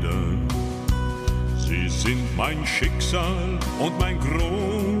Lieder. Sie sind mein Schicksal und mein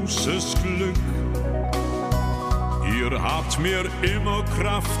großes Glück. Ihr habt mir immer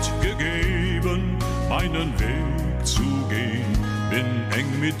Kraft gegeben, meinen Weg zu gehen. Bin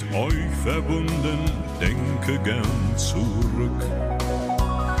eng mit euch verbunden, denke gern zurück.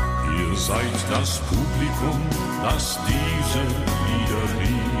 Ihr seid das Publikum, das diese Lieder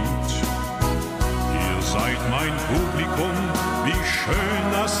liebt. Ihr seid mein Publikum, wie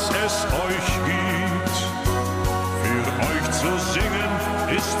schön, dass es euch gibt. Für euch zu singen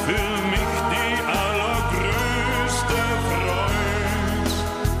ist für mich die allergrößte Freude.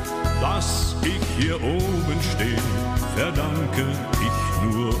 Dass ich hier oben stehe, verdanke ich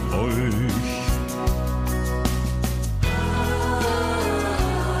nur euch.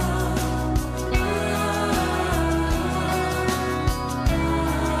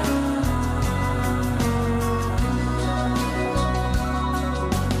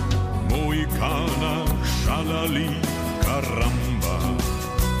 Caramba,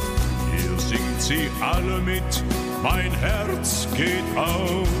 ihr singt sie alle mit, mein Herz geht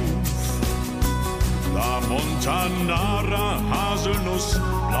auf. La Montanara, Haselnuss,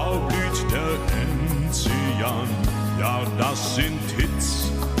 Blaublüt, der Enzian, ja das sind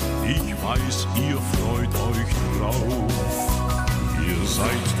Hits, ich weiß, ihr freut euch drauf. Ihr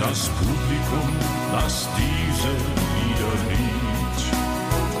seid das Publikum, das diese Lieder liebt.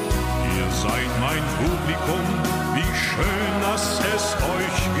 Ihr seid mein Publikum, wie schön, dass es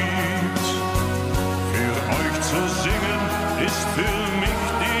euch gibt. Für euch zu singen ist für mich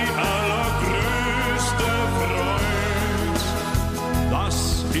die allergrößte Freude. Dass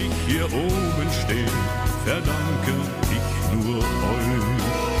ich hier oben stehe, verdanke ich nur euch.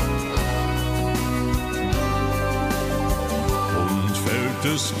 Und fällt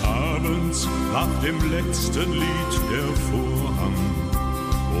des Abends nach dem letzten Lied der Vorhang.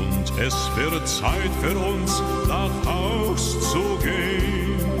 Und es wird Zeit für uns, nach Haus zu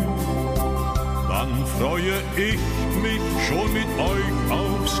gehen. Dann freue ich mich schon mit euch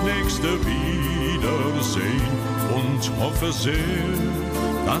aufs nächste Wiedersehen und hoffe sehr,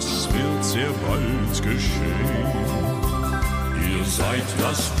 das wird sehr bald geschehen. Ihr seid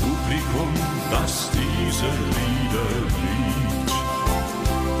das Publikum, das diese Lieder liebt.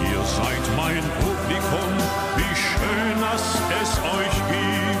 Ihr seid mein Publikum, wie schön, dass es euch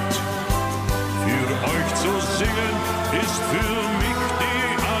gibt. Für euch zu singen ist für mich die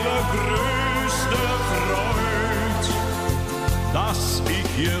allergrößte Freude. Dass ich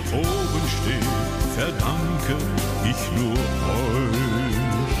hier oben stehe, verdanke ich nur euch.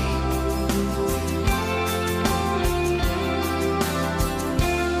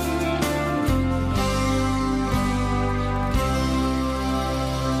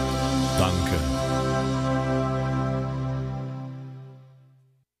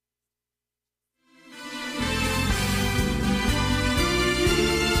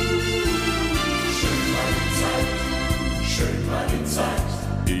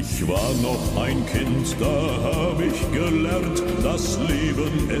 Ich war noch ein Kind, da hab ich gelernt, das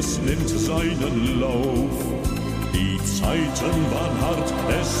Leben, es nimmt seinen Lauf. Die Zeiten waren hart,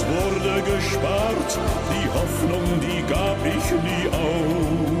 es wurde gespart, die Hoffnung, die gab ich nie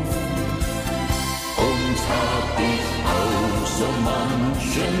auf. Und hab ich auch so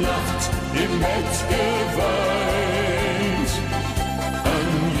manche Nacht im Bett geweint, an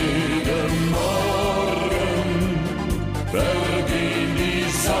jedem Morgen vergehen die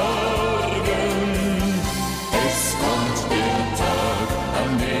Sorgen. Es kommt der Tag,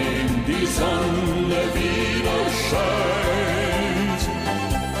 an dem die Sonne wieder scheint.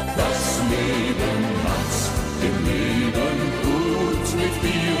 Das Leben hat's im Leben gut mit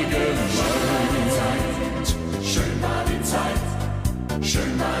mir gemeint. Schön war die Zeit,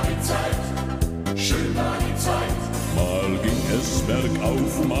 schön war die Zeit, schön war die Zeit. Mal ging es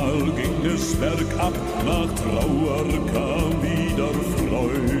bergauf, mal ging es bergab, nach Trauer kam wieder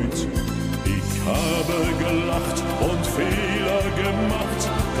Freud. Ich habe gelacht und Fehler gemacht,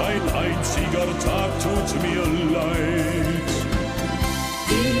 kein einziger Tag tut mir leid.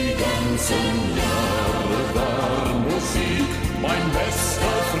 ganzen Jahr war Musik mein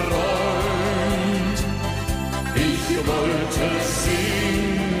bester Freund. Ich wollte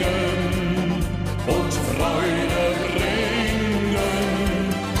singen und Freude bringen.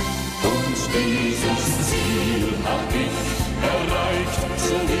 Und dieses Ziel hab ich erreicht,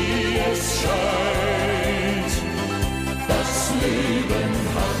 so wie es scheint. Das Leben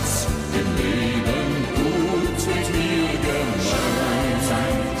hat's im Leben gut mit mir gemeint.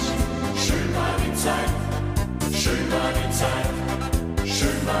 Schön war die Zeit, schön war die Zeit,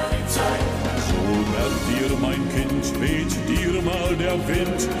 schön war die Zeit. So merk dir, mein Kind, weht dir mal der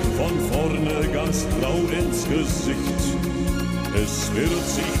Wind von vorne ganz grau ins Gesicht. Es wird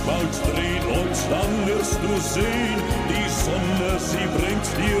sich bald drehen und dann wirst du sehen, die Sonne, sie bringt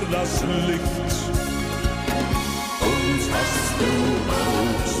dir das Licht. Und hast du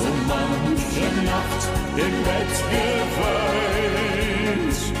auch so manche Nacht im Bett geweint?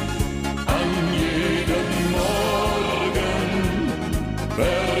 An jedem Morgen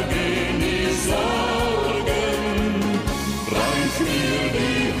vergehen die Sorgen. Reich mir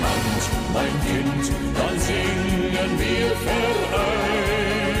die Hand, mein Kind, dann singen wir vereint.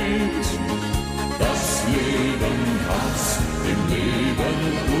 Das Leben hat's im Leben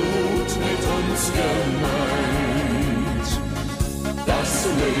gut mit uns gemeint. Das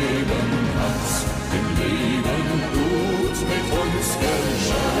Leben hat's im Leben gut mit uns gemeint.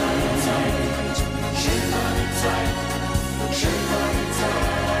 Schön war die Zeit, schön war die Zeit.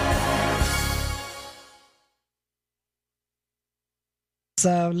 It's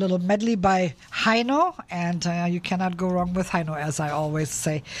a little medley by Heino, and you cannot go wrong with Heino, as I always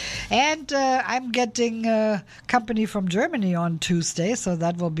say. And I'm getting company from Germany on Tuesday, so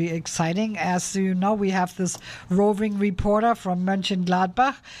that will be exciting. As you know, we have this roving reporter from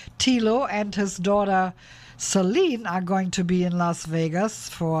Mönchengladbach, Thilo, and his daughter Celine are going to be in Las Vegas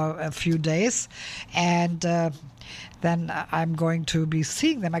for a few days, and then I'm going to be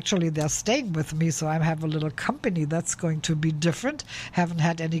seeing them. Actually, they're staying with me, so I have a little company that's going to be different. Haven't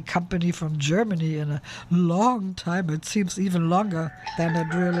had any company from Germany in a long time. It seems even longer than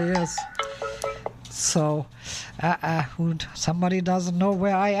it really is. So somebody doesn't know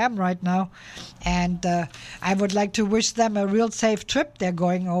where I am right now. And I would like to wish them a real safe trip. They're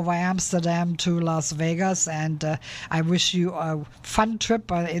going over Amsterdam to Las Vegas, and I wish you a fun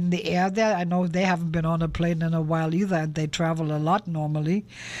trip in the air there. I know they haven't been on a plane in a while either, and they travel a lot normally.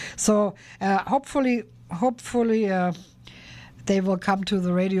 So hopefully they will come to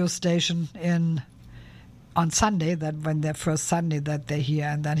the radio station on Sunday, that when their first Sunday that they're here,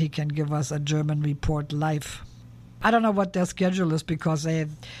 and then he can give us a German report live. I don't know what their schedule is because they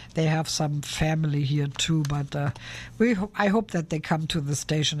have some family here too, but I hope that they come to the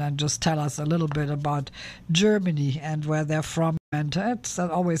station and just tell us a little bit about Germany and where they're from. And it's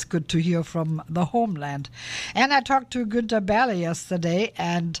always good to hear from the homeland. And I talked to Günter Berle yesterday,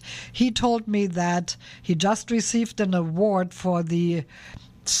 and he told me that he just received an award for the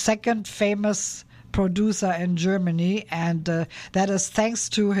second famous producer in Germany, and that is thanks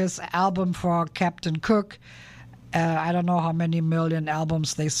to his album for Captain Cook. I don't know how many million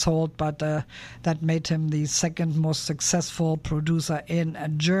albums they sold, but that made him the second most successful producer in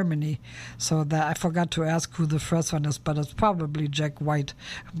Germany. So that I forgot to ask who the first one is, but it's probably Jack White.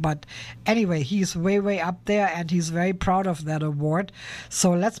 But anyway, he's way up there, and he's very proud of that award.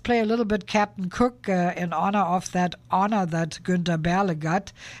 So let's play a little bit Captain Cook in honor of that honor that Günter Berle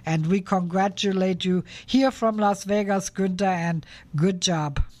got. And we congratulate you here from Las Vegas, Günter, and good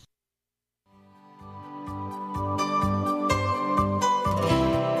job.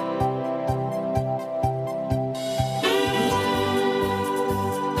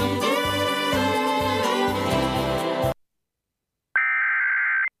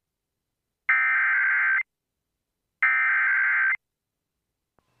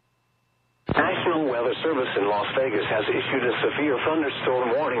 National Weather Service in Las Vegas has issued a severe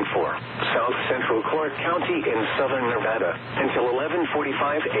thunderstorm warning for south central Clark County in southern Nevada until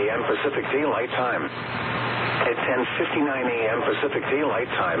 11:45 a.m. Pacific Daylight Time. At 10:59 a.m. Pacific Daylight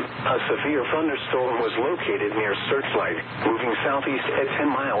Time, a severe thunderstorm was located near Searchlight, moving southeast at 10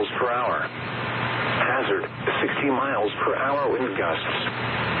 miles per hour. Hazard, 60 miles per hour wind gusts.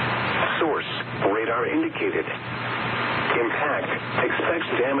 Source, radar indicated. Impact, expects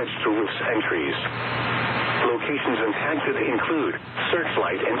damage to roofs and trees. Locations impacted include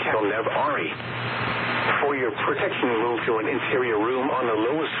Searchlight and Tel Nev Ari. For your protection, move to an interior room on the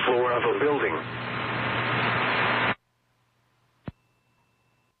lowest floor of a building.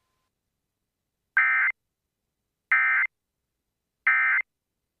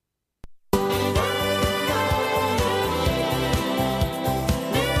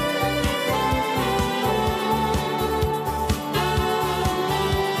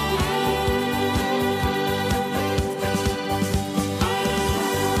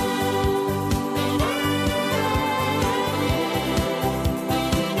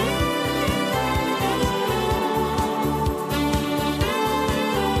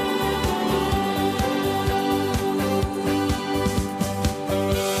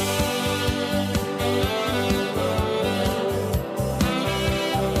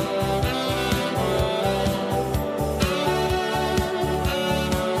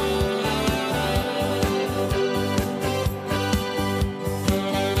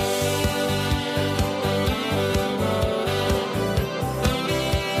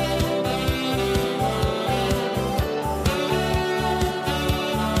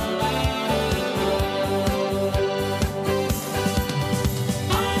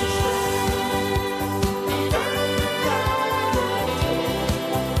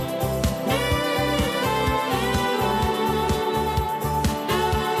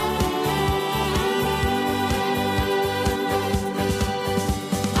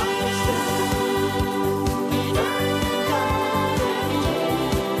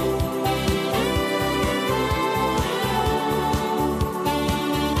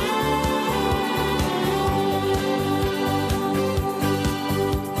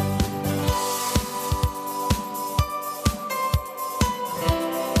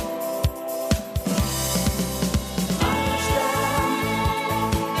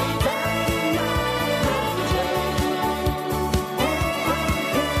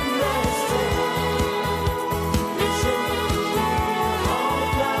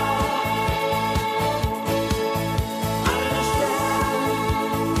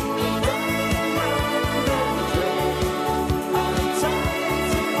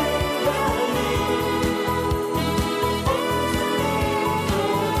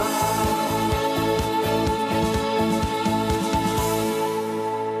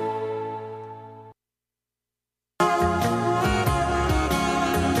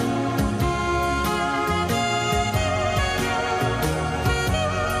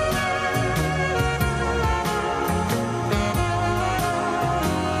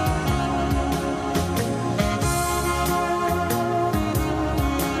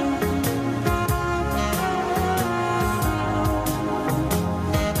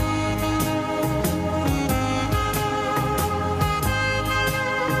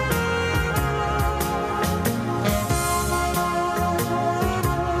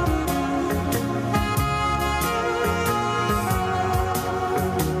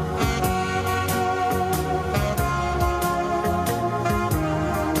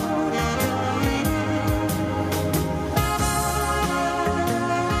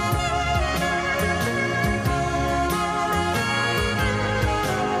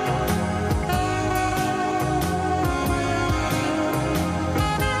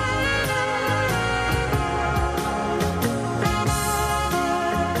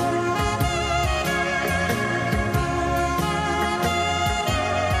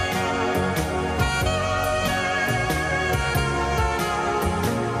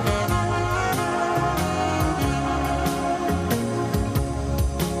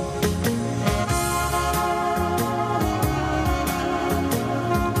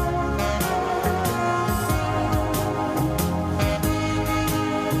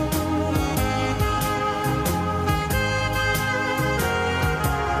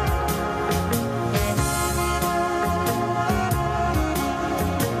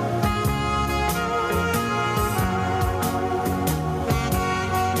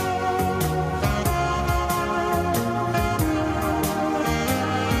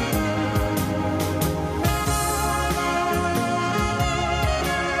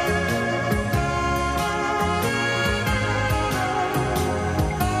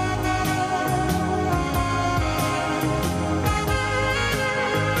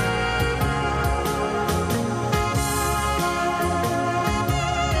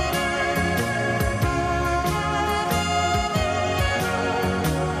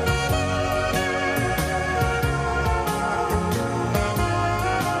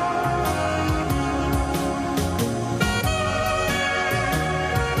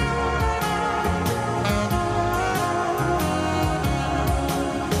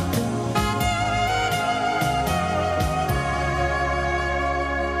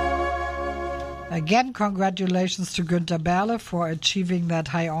 Again, congratulations to Günter Berle for achieving that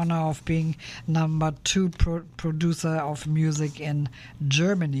high honor of being number 2 producer of music in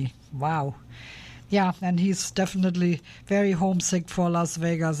Germany. Wow. Yeah, and he's definitely very homesick for Las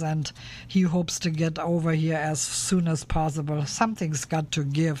Vegas, and he hopes to get over here as soon as possible. Something's got to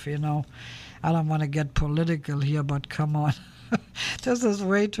give, you know. I don't want to get political here, but come on. This is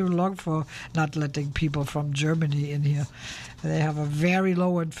way too long for not letting people from Germany in here. They have a very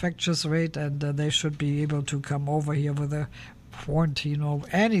low infectious rate, and they should be able to come over here with a quarantine or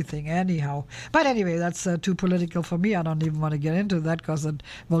anything anyhow. But anyway, that's too political for me. I don't even want to get into that because it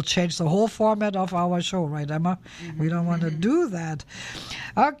will change the whole format of our show, right, Emma? We don't want to do that.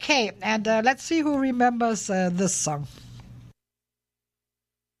 Okay, and let's see who remembers this song.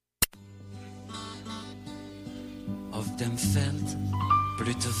 Auf dem Feld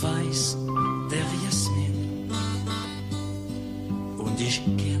blühte weiß der Jasmin und ich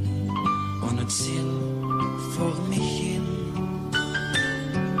ging ohne Ziel vor mich hin.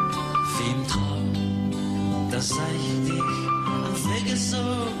 Wie im Traum, da sah ich dich am Wege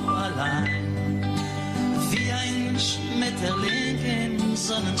so allein, wie ein Schmetterling im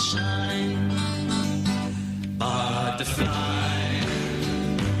Sonnenschein. Butterfly,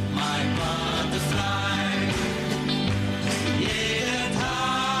 my butterfly, jeder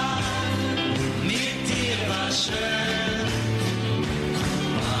Tag mit dir war schön.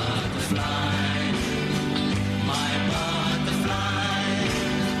 Butterfly, my butterfly,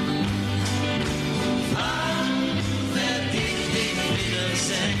 wann werd ich dich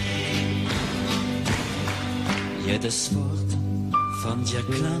wiedersehen? Jedes Wort von dir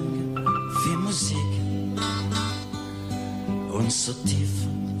klang wie Musik und so tief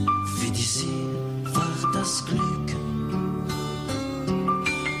wie die See war das Glück.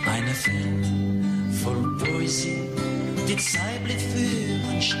 Eine Welt voll Poesie, die Zeit blieb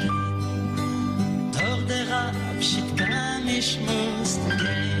für uns stehen. Doch der Abschied kam, ich musste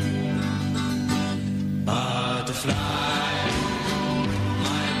gehen. Butterfly,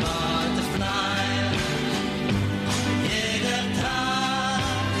 my butterfly, jeder Tag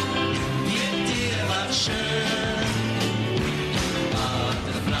mit dir war schön.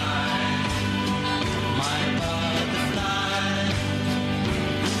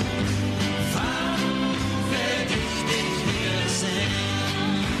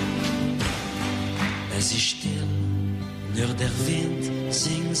 Es ist still, nur der Wind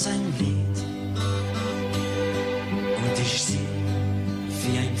singt sein Lied. Und ich sehe,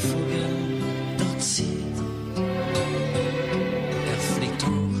 wie ein Vogel dort zieht. Er fliegt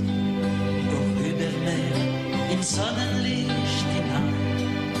hoch über Meer, im Sonnenlicht hinein.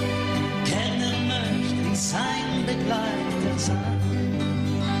 Keiner möchte sein Begleiter sein.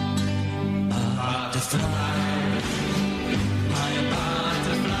 Butterfly, my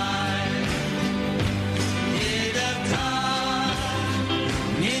butterfly.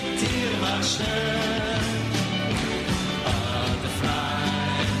 Butterfly,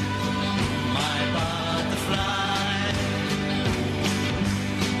 my butterfly,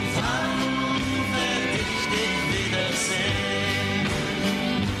 wann werd ich dich wiedersehen?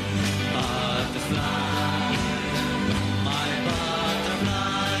 Butterfly, my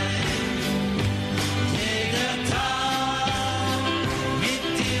butterfly, jeder Tag mit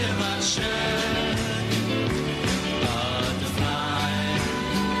dir war schön. Butterfly,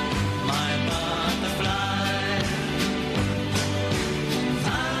 my butterfly,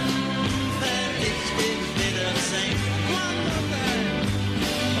 wann werd ich dich wiedersehen? Butterfly, my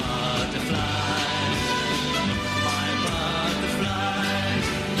butterfly,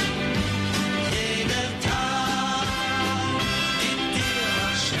 jeder Tag mit dir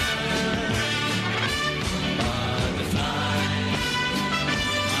war schön. Butterfly, my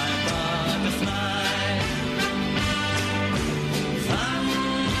butterfly,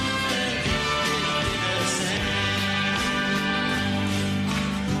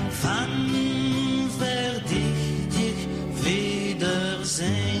 wann werd ich dich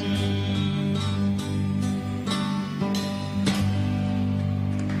wiedersehen?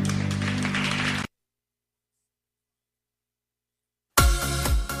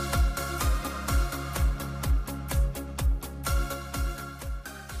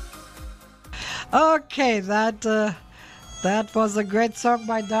 Okay, that was a great song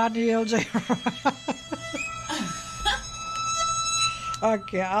by Daniel J.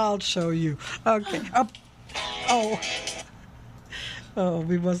 Okay, I'll show you. Okay.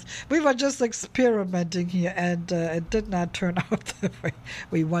 We were just experimenting here, and it did not turn out the way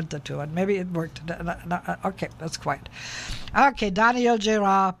we wanted to, and maybe it worked. Okay, that's quiet. Okay, Daniel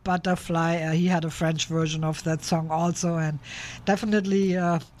Gerard, Butterfly. He had a French version of that song also, and definitely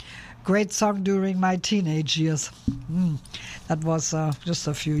great song during my teenage years. That was just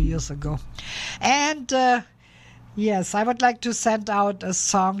a few years ago. And yes, I would like to send out a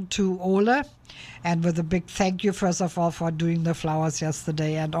song to Ole. And with a big thank you, first of all, for doing the flowers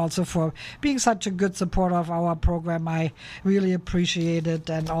yesterday and also for being such a good supporter of our program. I really appreciate it,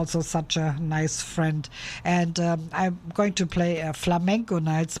 and also such a nice friend. And I'm going to play Flamenco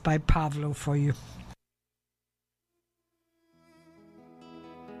Nights by Pablo for you.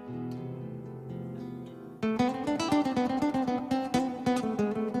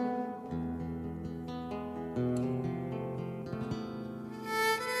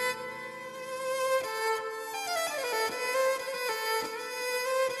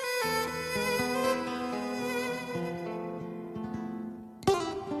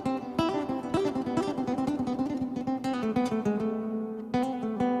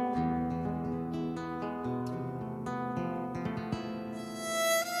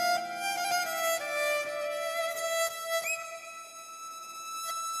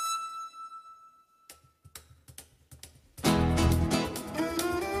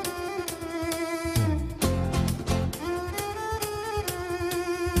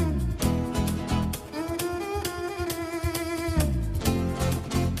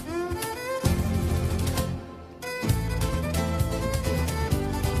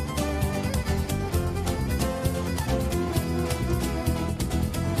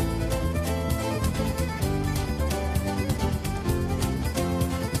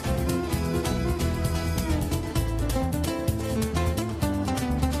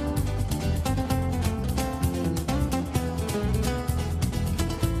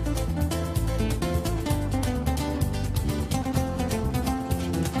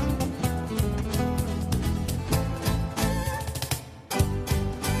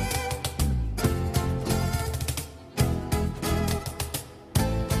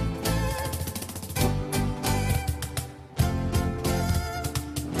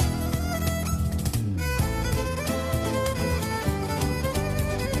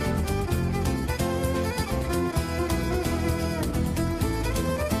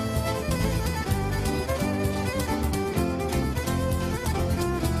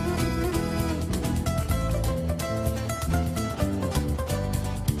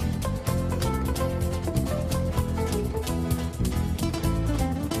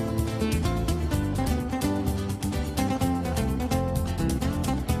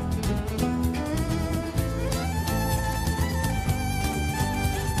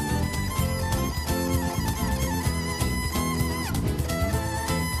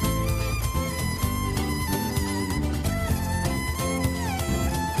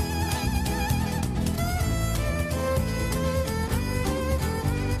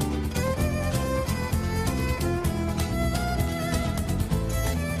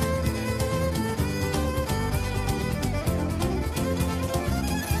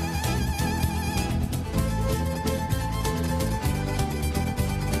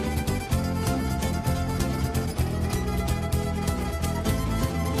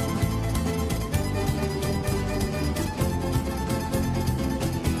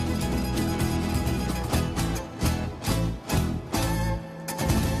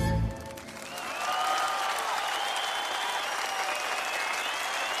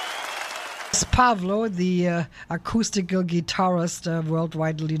 Pablo, the acoustical guitarist,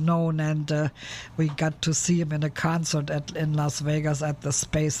 worldwide known, and we got to see him in a concert in Las Vegas at the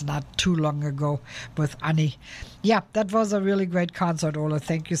Space not too long ago with Annie. Yeah, that was a really great concert, Ola.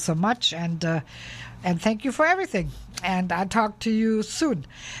 Thank you so much, and thank you for everything. And I'll talk to you soon.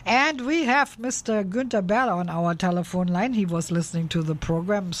 And we have Mr. Günther Bell on our telephone line. He was listening to the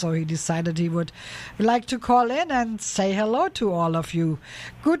program, so he decided he would like to call in and say hello to all of you.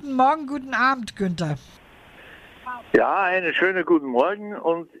 Guten Morgen, guten Abend, Günther. Ja, einen schönen guten Morgen,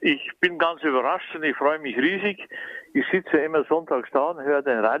 und ich bin ganz überrascht und ich freue mich riesig. Ich sitze immer sonntags da und höre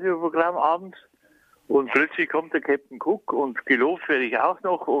dein Radioprogramm abends, und plötzlich kommt der Captain Cook, und gelobt werde ich auch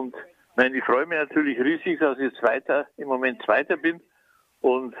noch, und ich freue mich natürlich riesig, dass ich jetzt im Moment Zweiter bin,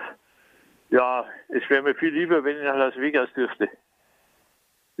 und ja, es wäre mir viel lieber, wenn ich nach Las Vegas dürfte.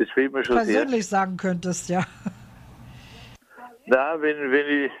 Das fehlt mir schon persönlich sehr. Sagen könntest, ja. Na, wenn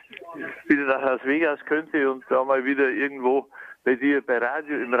ich wieder nach Las Vegas könnte und da mal wieder irgendwo bei dir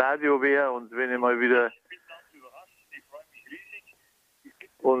im Radio wäre, und wenn ich mal wieder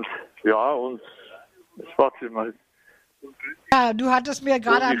und ja, und das warte mal. Ja, du hattest mir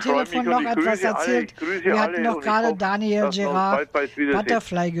gerade am Telefon noch etwas erzählt. Wir hatten noch gerade Daniel Gerard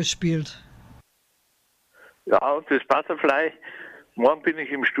Butterfly gespielt. Ja, und das Butterfly, morgen bin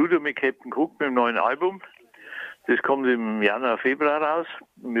ich im Studio mit Captain Cook mit dem neuen Album. Das kommt im Januar, Februar raus.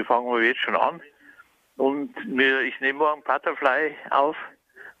 Wir fangen aber jetzt schon an. Und ich nehme morgen Butterfly auf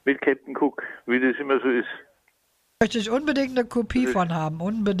mit Captain Cook, wie das immer so ist. Möchte ich unbedingt eine Kopie von haben,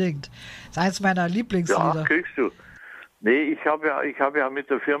 unbedingt. Das ist eins meiner Lieblingslieder. Ja, kriegst du. Nee, ich habe ja mit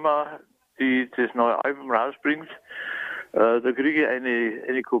der Firma, die das neue Album rausbringt, da kriege ich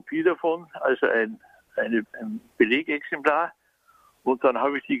eine Kopie davon, also ein Belegexemplar. Und dann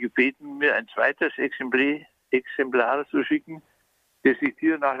habe ich die gebeten, mir ein zweites Exemplar zu schicken, das ich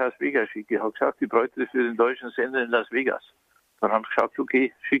dir nach Las Vegas schicke. Ich habe gesagt, ich bräuchte das für den deutschen Sender in Las Vegas. Dann haben sie gesagt,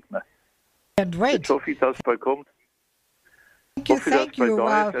 okay, schick mir. Can't wait. Jetzt hoffe ich, dass es bald kommt. Thank you.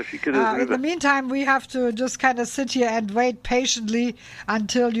 In the meantime, we have to just kind of sit here and wait patiently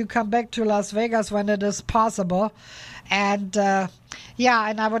until you come back to Las Vegas when it is possible. And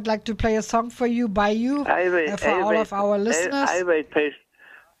and I would like to play a song for you, by you, for all of our listeners. I wait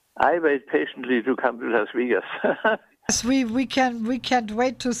patiently to come to Las Vegas. Yes, we can't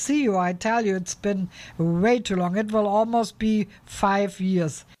wait to see you. I tell you, it's been way too long. It will almost be 5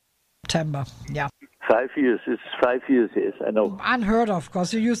 years. September, yeah. 5 years. It's 5 years, yes, I know. Unheard of,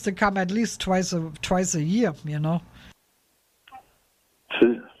 because you used to come at least twice a year, you know.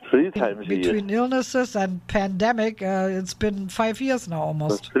 Three times a year. Between illnesses and pandemic, it's been 5 years now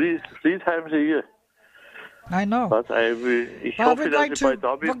almost. Three times a year. I know. But ich hoffe, dass ich bald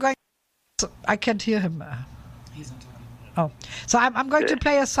da bin. I can't hear him. So I'm going to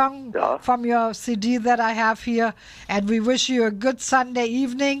play a song from your CD that I have here, and we wish you a good Sunday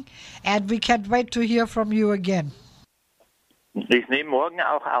evening, and we can't wait to hear from you again. Ich nehme morgen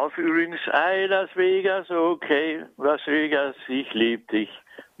auch auf übrigens, Las Vegas, okay, Las Vegas, ich liebe dich.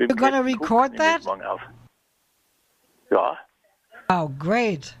 You're going to record that? Ja. Oh,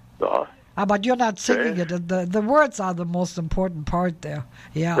 great. Ja. But you're not singing it. The words are the most important part there.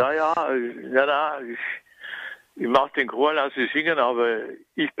 Yeah. Ja. Ich mache den Chor, lasse ich singen, aber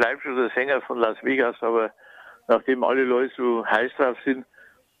ich bleibe schon der Sänger von Las Vegas. Aber nachdem alle Leute so heiß drauf sind,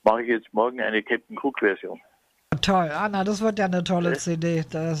 mache ich jetzt morgen eine Captain Cook-Version. Toll, Anna, das wird ja eine tolle CD.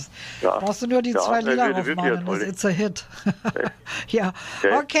 Brauchst du nur die 2 Lieder aufmachen, it's a hit. Ja,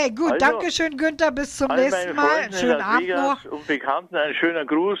 okay, gut, also, Dankeschön, Günther, bis zum nächsten Mal. Schönen Abend noch. Und Bekannten ein schöner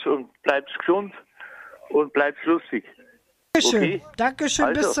Gruß und bleib's gesund und bleib's lustig. Dankeschön, okay? Dankeschön,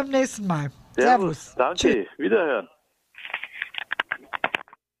 also, bis zum nächsten Mal. Servus. Danke, tschüss. Wiederhören.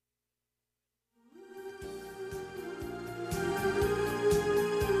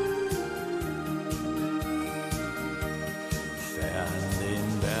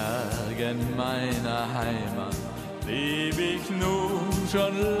 In meiner Heimat leb ich nun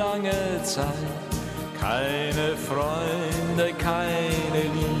schon lange Zeit. Keine Freunde, keine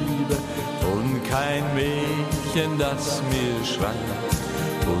Liebe und kein Mädchen, das mir schreibt.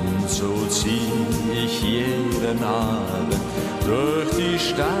 Und so zieh ich jeden Abend durch die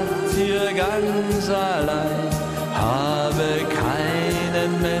Stadt hier ganz allein. Habe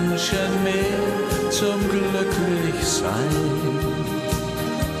keinen Menschen mehr zum Glücklichsein.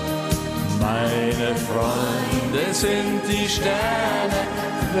 Meine Freunde sind die Sterne,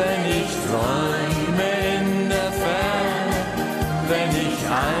 wenn ich träume in der Ferne, wenn ich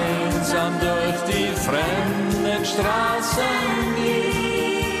einsam durch die fremden Straßen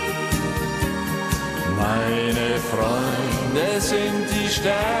gehe. Meine Freunde sind die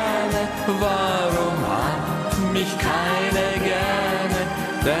Sterne, warum hat mich keiner gerne?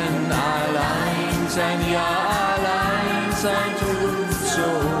 Denn allein sein, ja allein sein tut so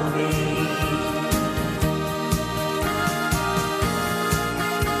weh.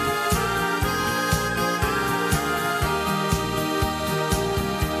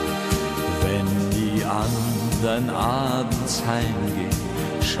 Dann abends heimgehen,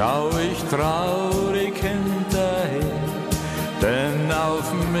 schau ich traurig hinterher, denn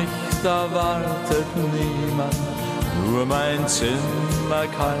auf mich da wartet niemand, nur mein Zimmer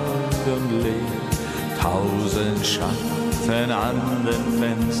kalt und leer. 1000 Schatten an den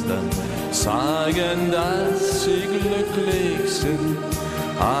Fenstern sagen, dass sie glücklich sind,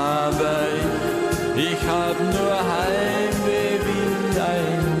 aber ich hab nur Heimweh wie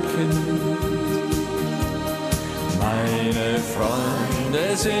ein Kind. Meine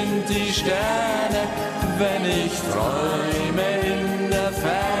Freunde sind die Sterne, wenn ich träume in der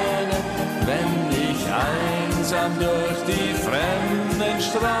Ferne, wenn ich einsam durch die fremden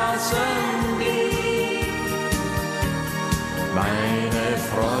Straßen gehe. Meine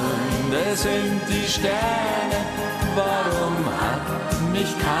Freunde sind die Sterne, warum hat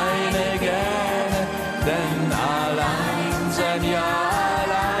mich keine gerne? Denn allein sein, ja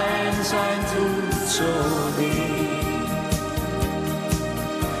allein sein tut so weh.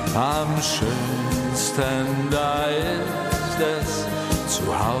 Am schönsten unten, da ist es zu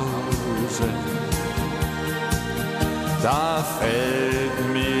Hause. Da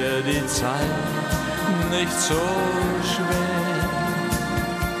fällt mir die Zeit nicht so schwer.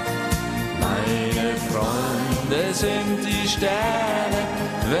 Meine Freunde sind die Sterne,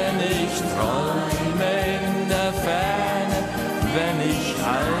 wenn ich träume in der Ferne, wenn ich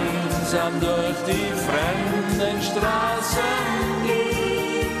einsam durch die fremden Straßen gehe.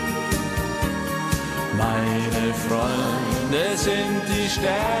 Meine Freunde sind die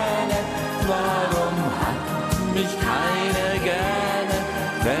Sterne, warum hat mich keiner gerne,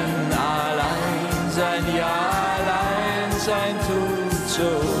 denn allein sein, ja allein sein tut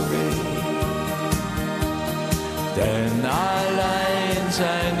so weh. Denn allein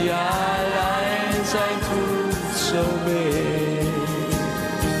sein, ja allein sein tut so weh.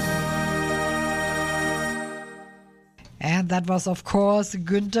 And that was, of course,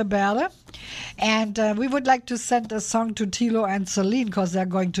 Günther Berle. And we would like to send a song to Thilo and Celine because they're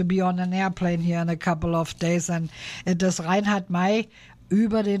going to be on an airplane here in a couple of days. And it is Reinhard May,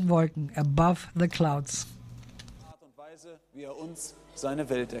 Über den Wolken, Above the Clouds. Art und Weise, wie er uns seine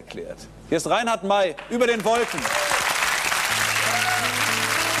Welt erklärt. Hier ist Reinhard May, Über den Wolken.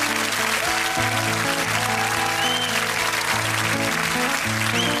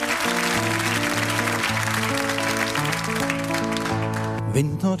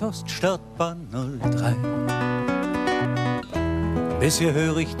 Wind-Nordost, Startbahn 03. Bisher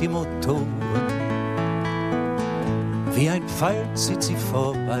höre ich die Motoren, wie ein Pfeil zieht sie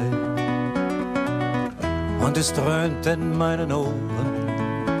vorbei, und es dröhnt in meinen Ohren,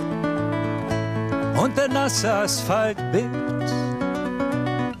 und der nasse Asphalt bebt,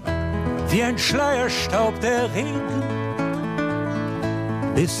 wie ein Schleierstaub der Regen,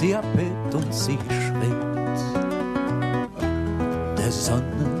 bis sie abhebt und sie schwebt der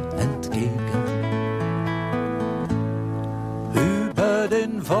Sonne entgegen. Über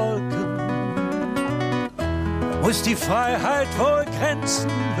den Wolken muss die Freiheit wohl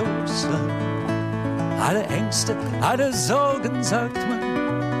grenzenlos sein. Alle Ängste, alle Sorgen, sagt man,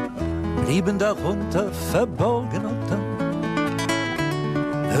 blieben darunter verborgen, und dann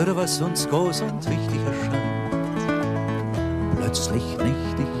würde, was uns groß und wichtig erscheint, plötzlich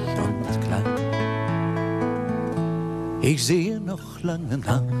nichtig und klein. Ich sehe noch lange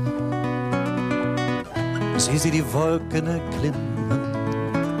nach, sehe sie die Wolken erklimmen,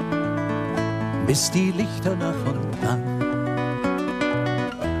 bis die Lichter nach und nach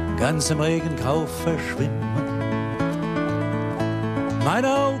ganz im Regengrau verschwimmen. Meine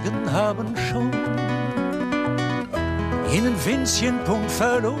Augen haben schon jenen winzigen Punkt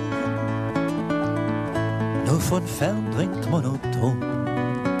verloren, nur von fern dringt monoton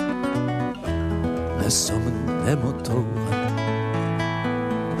das Summen der Motoren.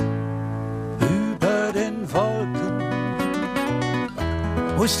 Über den Wolken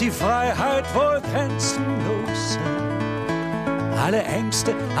muss die Freiheit wohl grenzenlos sein. Alle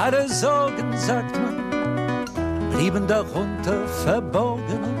Ängste, alle Sorgen, sagt man, blieben darunter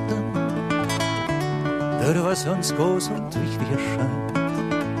verborgen, und dann würde, was uns groß und wichtig erscheint,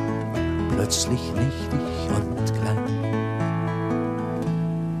 plötzlich nichtig und klein.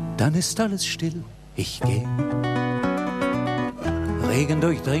 Dann ist alles still, ich geh. Regen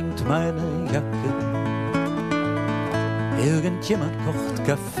durchdringt meine Jacke, irgendjemand kocht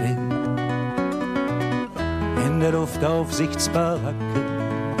Kaffee in der Luftaufsichtsbaracke.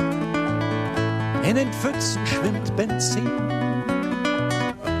 In den Pfützen schwimmt Benzin,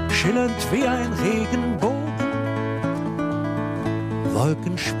 schillernd wie ein Regenbogen.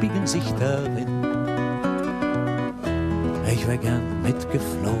 Wolken spiegeln sich darin, ich wär gern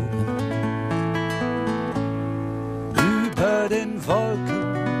mitgeflogen. Über den Wolken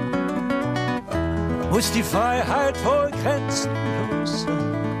muss die Freiheit wohl grenzenlos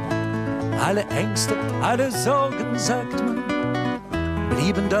sein. Alle Ängste, alle Sorgen, sagt man,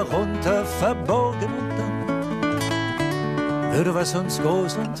 blieben darunter verborgen, und dann würde, was uns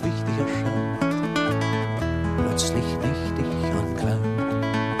groß und wichtig erscheint, plötzlich nichtig und klein.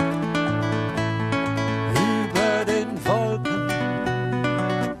 Über den Wolken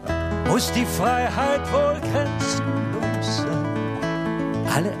muss die Freiheit wohl grenzenlos sein.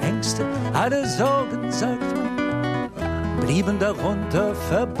 Alle Ängste, alle Sorgen, sagt man, blieben darunter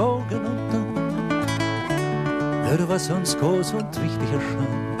verborgen, und dann würde, was uns groß und wichtig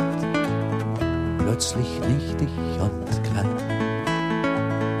erscheint, plötzlich nichtig und klein.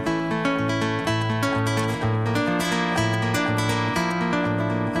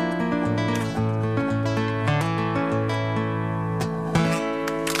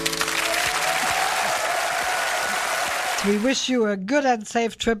 we wish you a good and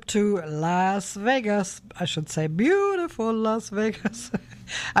safe trip to Las Vegas. I should say beautiful Las Vegas.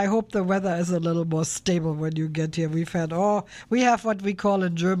 I hope the weather is a little more stable when you get here. We have what we call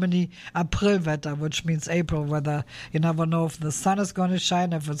in Germany Aprilwetter, which means April weather. You never know if the sun is going to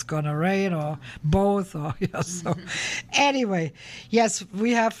shine, if it's going to rain, or both. Or so. Anyway, yes,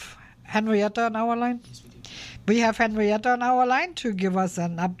 we have Henrietta on our line. We have Henrietta on our line to give us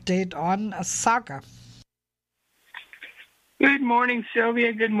an update on soccer. Good morning,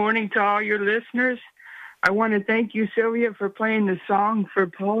 Sylvia. Good morning to all your listeners. I want to thank you, Sylvia, for playing the song for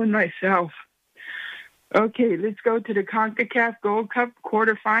Paul and myself. Okay, let's go to the CONCACAF Gold Cup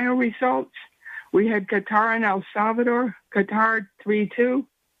quarterfinal results. We had Qatar and El Salvador. Qatar 3-2.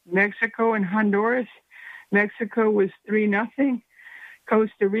 Mexico and Honduras. Mexico was 3-0.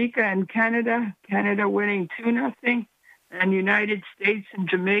 Costa Rica and Canada. Canada winning 2-0. And United States and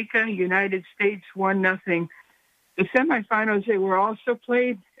Jamaica. United States 1-0. The semifinals, they were also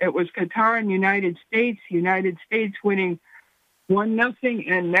played. It was Qatar and United States. United States winning 1-0,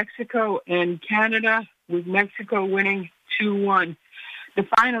 and Mexico and Canada, with Mexico winning 2-1. The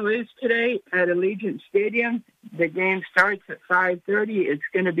final is today at Allegiant Stadium. The game starts at 5:30. It's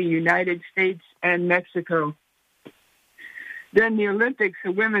going to be United States and Mexico. Then the Olympics,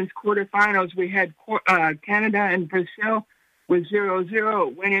 the women's quarterfinals, we had Canada and Brazil with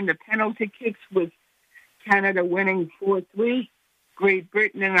 0-0. Went into penalty kicks with Canada winning 4-3. Great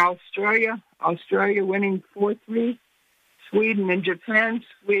Britain and Australia. Australia winning 4-3. Sweden and Japan.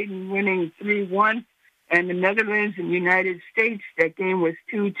 Sweden winning 3-1. And the Netherlands and United States. That game was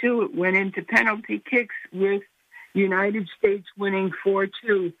 2-2. It went into penalty kicks with United States winning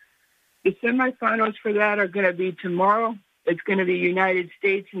 4-2. The semifinals for that are going to be tomorrow. It's going to be United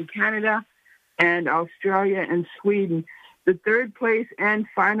States and Canada and Australia and Sweden. The third place and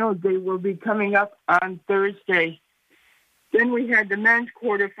final, they will be coming up on Thursday. Then we had the men's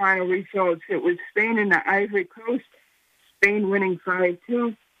quarterfinal results. It was Spain and the Ivory Coast. Spain winning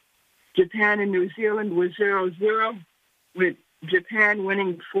 5-2. Japan and New Zealand was 0-0, with Japan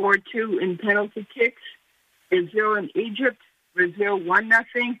winning 4-2 in penalty kicks. Brazil and Egypt. Brazil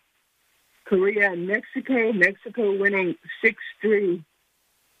 1-0. Korea and Mexico. Mexico winning 6-3.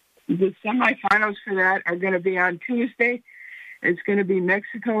 The semifinals for that are going to be on Tuesday. It's going to be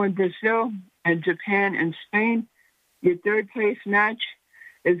Mexico and Brazil and Japan and Spain. Your third place match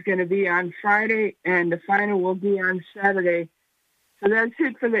is going to be on Friday, and the final will be on Saturday. So that's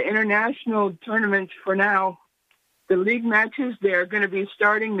it for the international tournaments for now. The league matches, they're going to be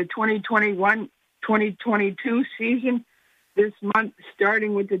starting the 2021-2022 season this month,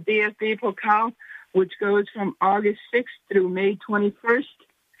 starting with the DFB Pokal, which goes from August 6th through May 21st.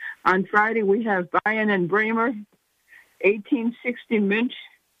 On Friday, we have Bayern and Bremer, 1860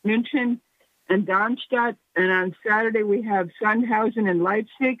 München and Darmstadt. And on Saturday, we have Sandhausen and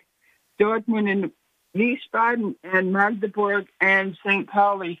Leipzig, Dortmund and Wiesbaden, and Magdeburg and St.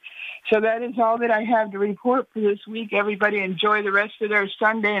 Pauli. So that is all that I have to report for this week. Everybody enjoy the rest of their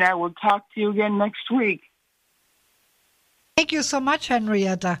Sunday, and I will talk to you again next week. Thank you so much,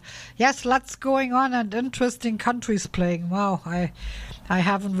 Henrietta. Yes, lots going on and interesting countries playing. Wow, I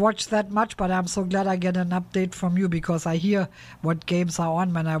haven't watched that much, but I'm so glad I get an update from you, because I hear what games are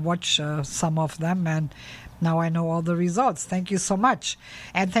on when I watch some of them, and now I know all the results. Thank you so much.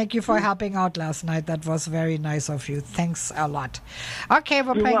 And thank you for helping out last night. That was very nice of you. Thanks a lot. Okay,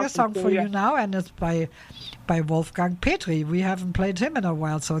 we're playing a song for you now, and it's by Wolfgang Petri. We haven't played him in a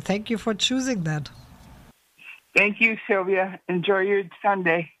while, so thank you for choosing that. Thank you, Sylvia. Enjoy your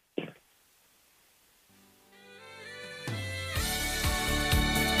Sunday. Die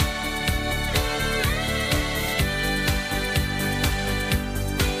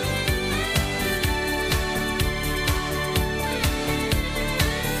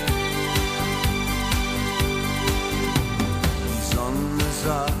Sonne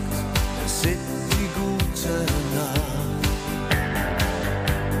sagt, es sind die gute Nacht.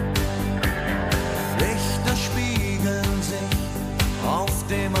 Lichter spiegeln sich auf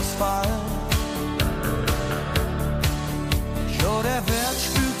dem Asphalt. Schon der Wirt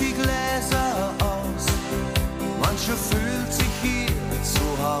spült die Gläser aus. Manche fühlt sich hier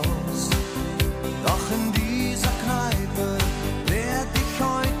zu Haus. Doch in dieser Kneipe werd ich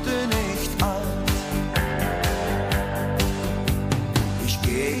heute nicht alt. Ich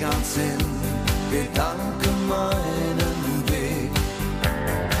geh ganz in Gedanken meinen Weg.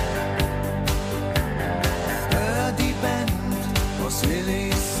 Hör die Band aus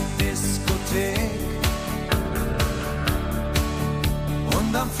Lillys Diskothek.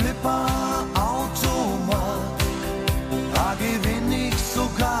 Und am Flipper-Automat, da gewinn ich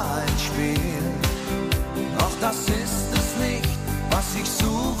sogar ein Spiel. Doch das ist es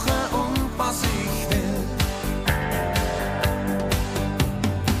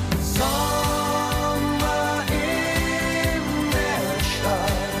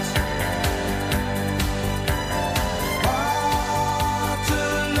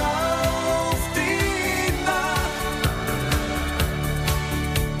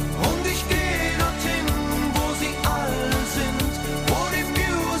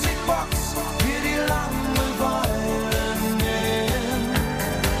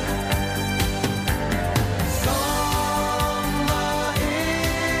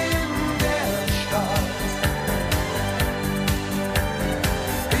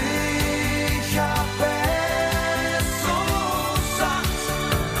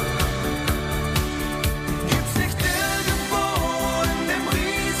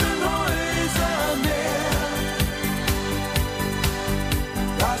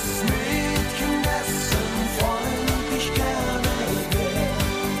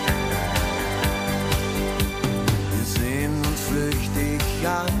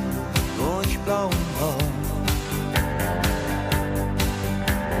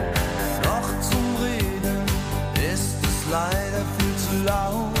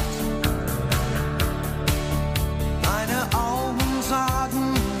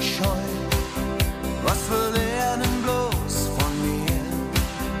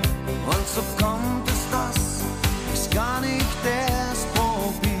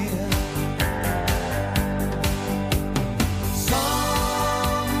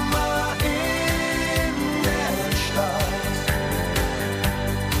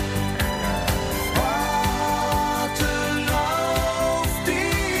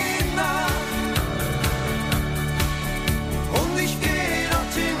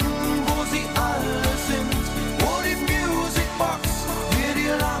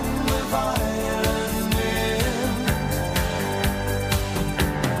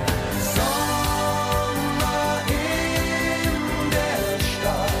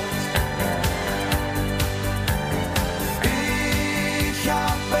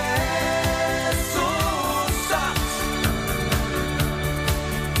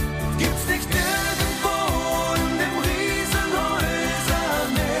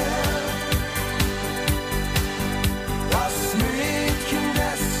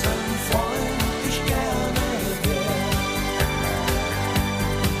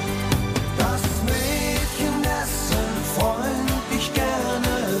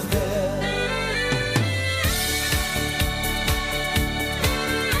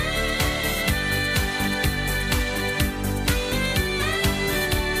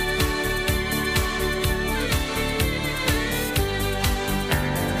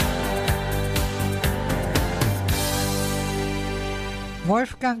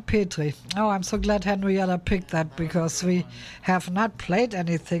Wolfgang Petri. Oh, I'm so glad Henrietta picked that because we have not played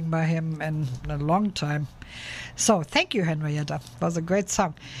anything by him in a long time. So, thank you, Henrietta. It was a great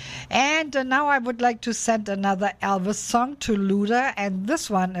song. And now I would like to send another Elvis song to Luda, and this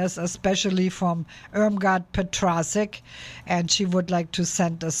one is especially from Irmgard Petrasik, and she would like to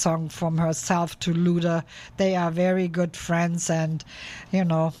send a song from herself to Luda. They are very good friends, and, you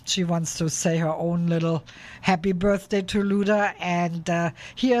know, she wants to say her own little happy birthday to Luda, and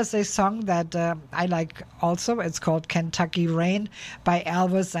here's a song that I like also. It's called Kentucky Rain by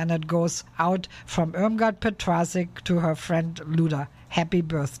Elvis, and it goes out from Irmgard Petrasik to her friend Luda. Happy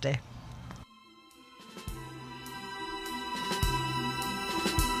birthday.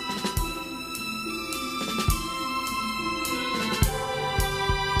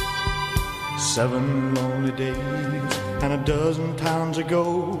 Seven lonely days and a dozen towns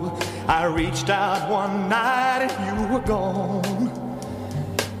ago, I reached out one night and you were gone.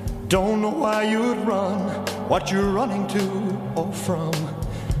 Don't know why you'd run, what you're running to or from.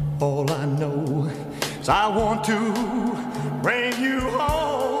 All I know is I want to bring you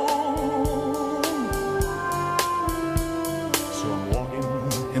home. So I'm walking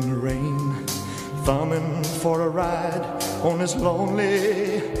in the rain, thumbing for a ride on this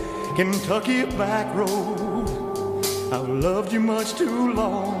lonely Kentucky back road. I've loved you much too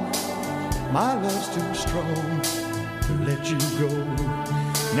long, my love's too strong to let you go.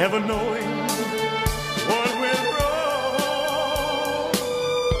 Never knowing what went wrong.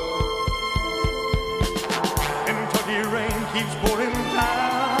 Kentucky rain keeps pouring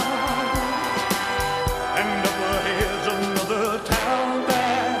down, and up ahead's another town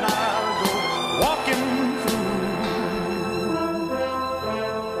that I'll go walking through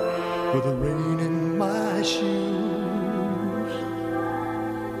with the rain in my shoes,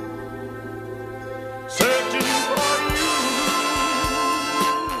 searching for you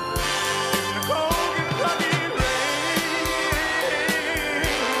in the cold Kentucky rain,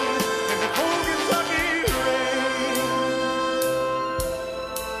 in the cold Kentucky rain.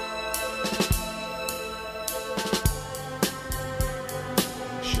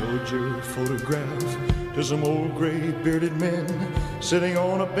 Showed your photograph to some old gray bearded men sitting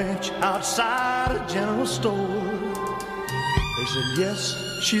on a bench outside a general store. They said, yes,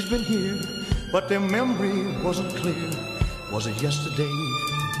 she's been here, but their memory wasn't clear. Was it yesterday?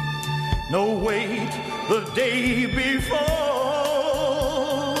 No, wait, the day before.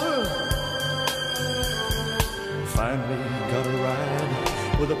 Finally got a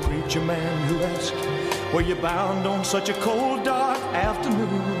ride with a preacher man who asked, were you bound on such a cold, dark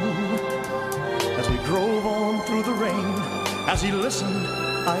afternoon? As we drove on through the rain, as he listened,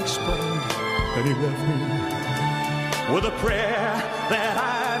 I explained, and he left me with a prayer that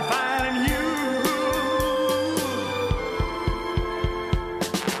I'd find you.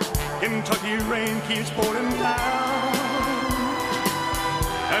 Kentucky rain keeps pouring down,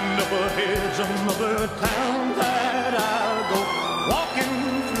 and up ahead's another town that I'll go walking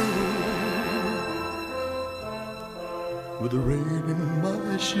through with the rain in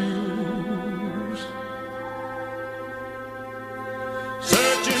my shoes.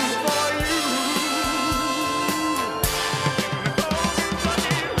 Searching for you in the cold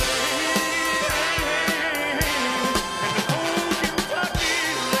Kentucky rain, in the cold Kentucky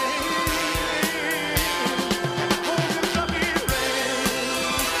rain, in the cold Kentucky rain,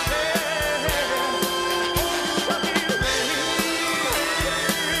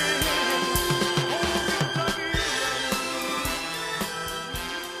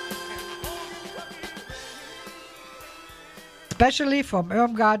 Especially from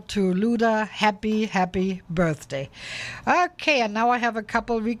Irmgard to Luda, happy, happy birthday. Okay, and now I have a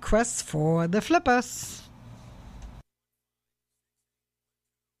couple requests for the Flippers.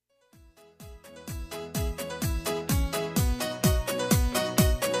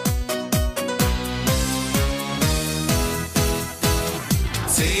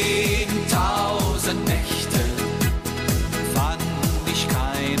 Zehntausend Nächte fand ich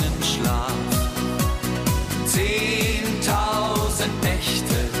keinen Schlaf. 10.000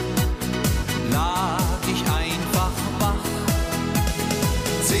 Nächte lag ich einfach wach.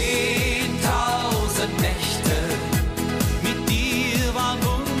 10.000 Nächte mit dir waren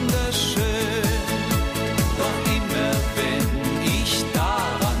wunderschön. Doch immer wenn ich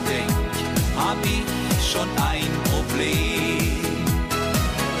daran denk, hab ich schon ein Problem.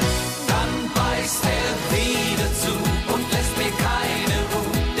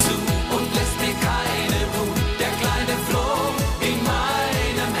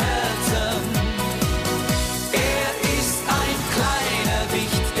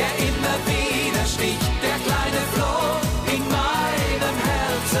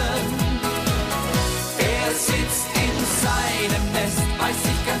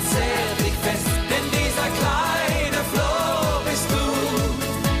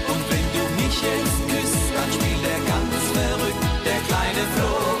 jetzt küsst, dann spielt er ganz verrückt, der kleine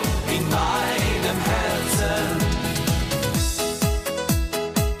Flo in meinem Herzen.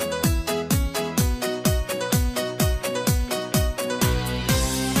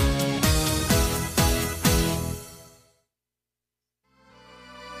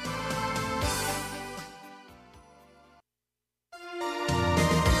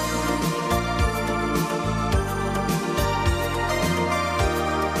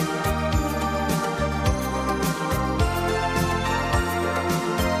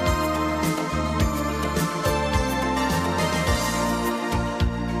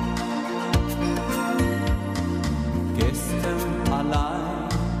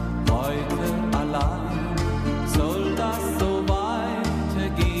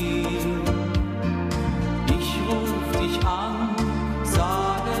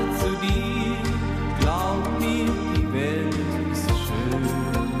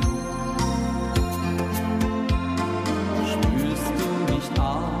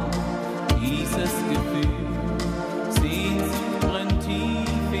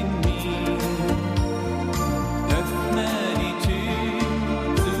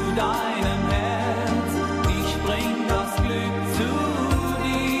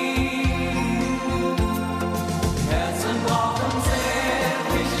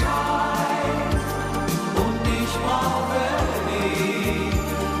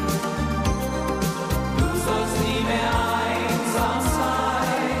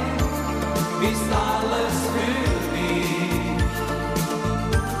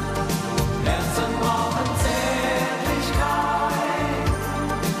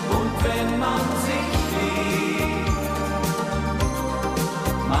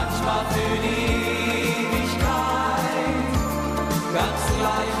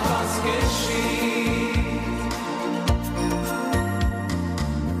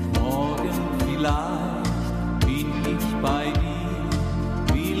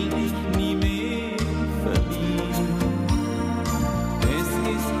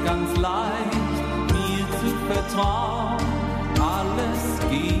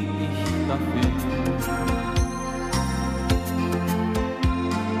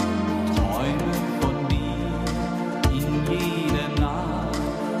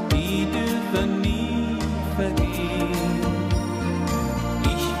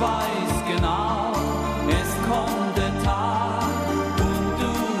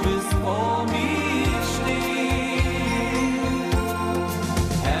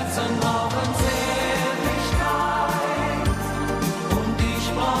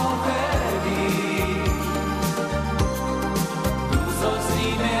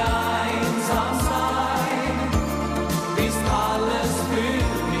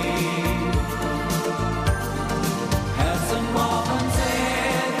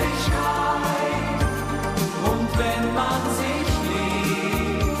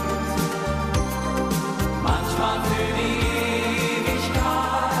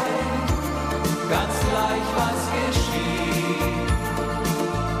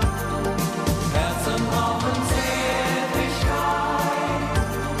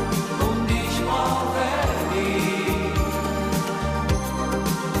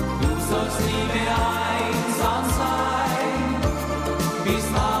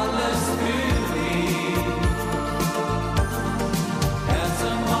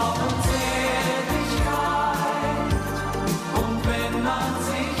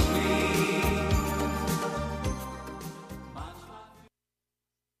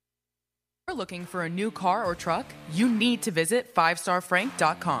 Looking for a new car or truck? You need to visit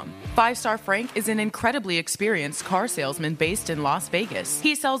 5starfrank.com. 5-Star Frank is an incredibly experienced car salesman based in Las Vegas.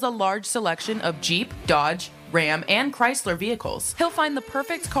 He sells a large selection of Jeep, Dodge, Ram, and Chrysler vehicles. He'll find the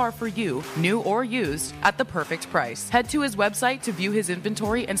perfect car for you, new or used, at the perfect price. Head to his website to view his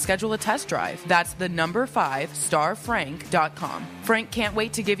inventory and schedule a test drive. That's the number 5starfrank.com. Frank can't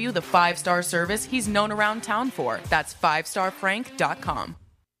wait to give you the 5-star service he's known around town for. That's 5starfrank.com.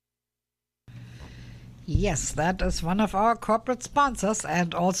 Yes, that is one of our corporate sponsors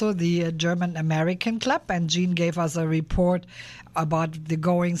and also the German American Club. And Jean gave us a report about the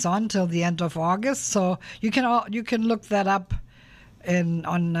goings on till the end of August. So you can look that up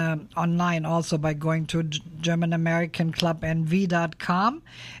online also by going to GermanAmericanClubNV.com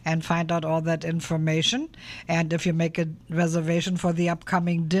and find out all that information. And if you make a reservation for the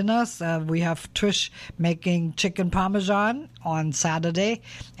upcoming dinners, we have Trish making chicken parmesan on Saturday.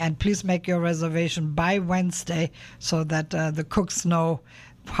 And please make your reservation by Wednesday so that the cooks know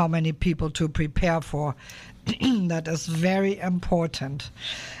how many people to prepare for. That is very important.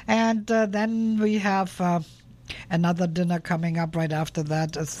 And then we have another dinner coming up right after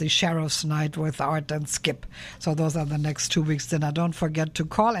that is the Sheriff's Night with Art and Skip. So those are the next 2 weeks' dinner. Don't forget to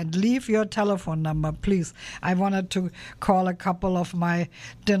call and leave your telephone number, please. I wanted to call a couple of my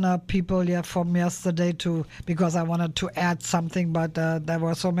dinner people from yesterday because I wanted to add something, but there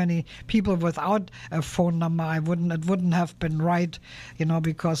were so many people without a phone number. It wouldn't have been right,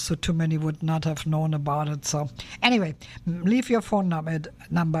 because so too many would not have known about it. So anyway, leave your phone number.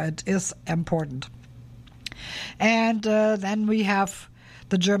 It is important. And then we have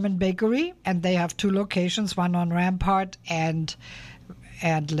the German Bakery, and they have 2 locations, one on Rampart and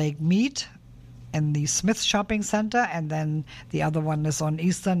Lake Mead in the Smith Shopping Center, and then the other one is on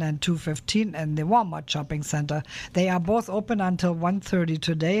Eastern and 215 in the Walmart Shopping Center. They are both open until 1:30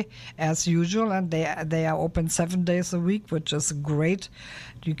 today, as usual, and they are open 7 days a week, which is great.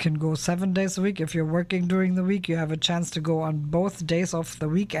 You can go 7 days a week. If you're working during the week, you have a chance to go on both days of the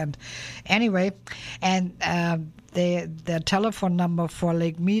weekend. Anyway, and their telephone number for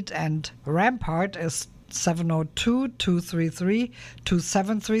Lake Mead and Rampart is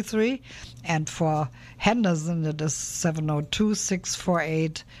 702-233-2733, and for Henderson it is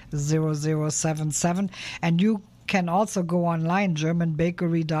 702-648-0077, and you can also go online,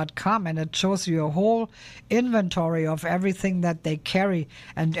 germanbakery.com, and it shows you a whole inventory of everything that they carry.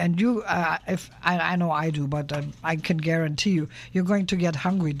 And you, if I know I do, but I can guarantee you're going to get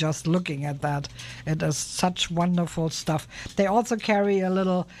hungry just looking at that. It is such wonderful stuff. They also carry a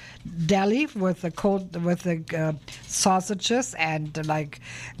little deli with the sausages and like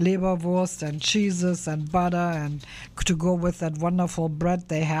Leberwurst and cheeses and butter, and to go with that wonderful bread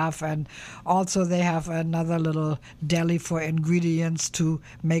they have. And also they have another little deli for ingredients to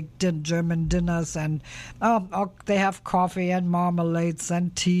make German dinners, and they have coffee and marmalades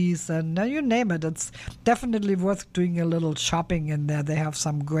and teas and you name it. It's definitely worth doing a little shopping in there. They have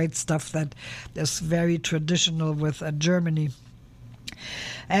some great stuff that is very traditional with Germany.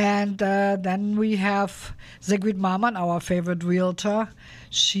 And then we have Sigrid Marman, our favorite realtor.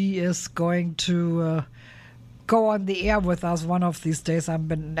 She is going to go on the air with us one of these days. I've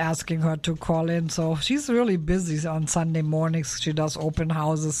been asking her to call in. So she's really busy on Sunday mornings. She does open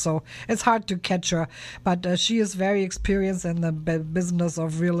houses, so it's hard to catch her. But she is very experienced in the business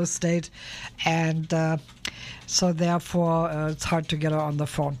of real estate, and so therefore it's hard to get her on the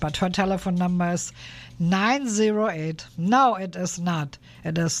phone. But her telephone number is 908. No, it is not.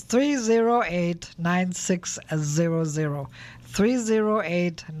 It is 308-9600.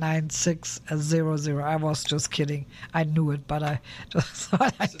 308-9600. I was just kidding. I knew it, but I just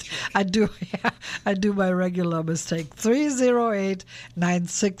thought I do my regular mistake.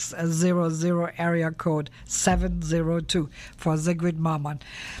 308-9600, area code 702 for Sigrid Marman.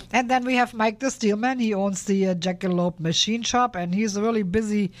 And then we have Mike the Steelman. He owns the Jackalope Machine Shop, and he's really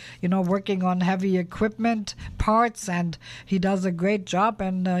busy, working on heavy equipment parts, and he does a great job.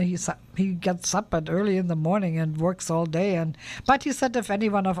 And he gets up at early in the morning and works all day. But he said if any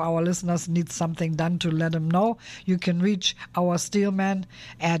one of our listeners needs something done, to let him know. You can reach our Steelman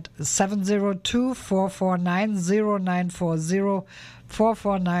at 702-449-0940,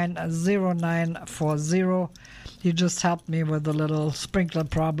 449-0940. You just helped me with the little sprinkler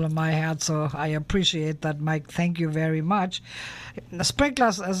problem I had, so I appreciate that, Mike. Thank you very much.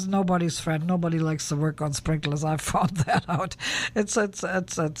 Sprinklers is nobody's friend. Nobody likes to work on sprinklers. I found that out. It's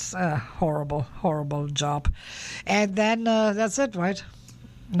a horrible job. And then that's it, right?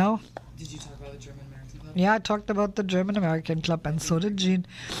 No? Did you talk about the German American Club? Yeah, I talked about the German American Club, and so did Jean.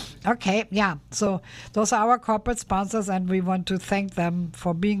 Okay, yeah. So those are our corporate sponsors, and we want to thank them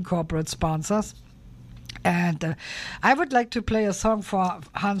for being corporate sponsors. And I would like to play a song for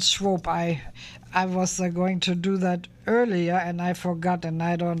Hans Schwob. I was going to do that earlier, and I forgot, and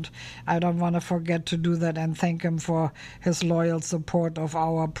I don't want to forget to do that and thank him for his loyal support of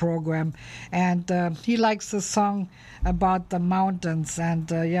our program. And he likes the song about the mountains,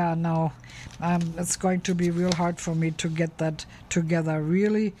 and it's going to be real hard for me to get that together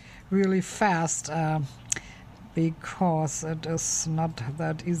really, really fast because it is not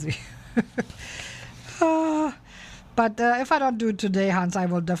that easy. But if I don't do it today, Hans, I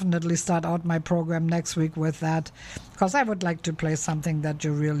will definitely start out my program next week with that, because I would like to play something that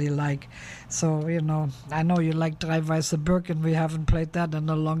you really like. So, I know you like Drei Weiße Birken. We haven't played that in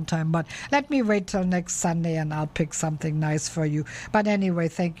a long time, but let me wait till next Sunday and I'll pick something nice for you. But anyway,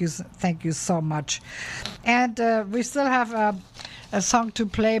 thank you so much. And we still have a song to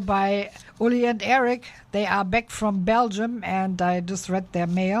play by Uli and Eric. They are back from Belgium, and I just read their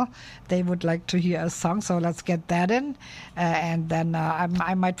mail. They would like to hear a song, so let's get that in. And then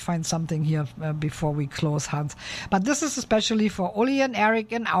I might find something here before we close, Hans. But this this is especially for Uli and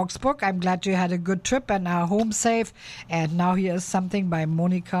Eric in Augsburg. I'm glad you had a good trip and are home safe. And now here is something by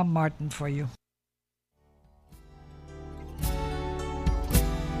Monica Martin for you.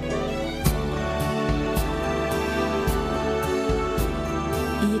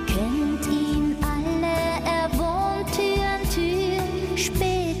 Ihr kennt ihn alle, er wohnt Tür an Tür.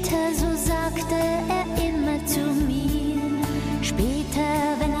 Später, so sagte er immer zu mir. Später,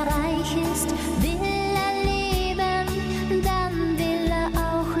 wenn er reich ist, will er leben. Dann will er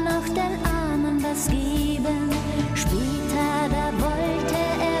auch noch den Armen was geben. Später, da wollte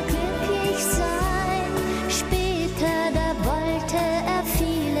er glücklich sein. Später, da wollte er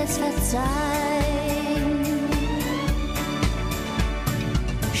vieles verzeihen.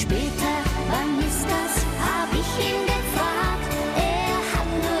 Später, wann ist das, hab ich ihn gefragt. Er hat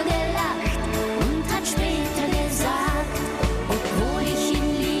nur gelacht und hat später gesagt, obwohl ich ihn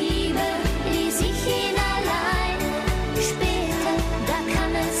liebe, ließ ich ihn allein. Später, da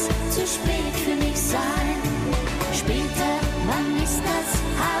kann es zu spät für mich sein. Später, wann ist das,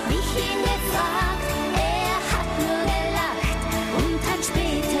 hab ich ihn gefragt. Er hat nur gelacht und hat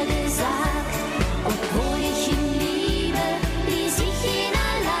später gesagt, obwohl ich ihn liebe, ließ ich ihn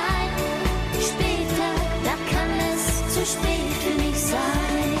allein. Später, da kann es zu spät für mich sein.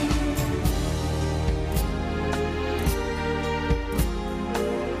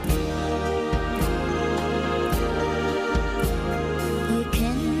 Ihr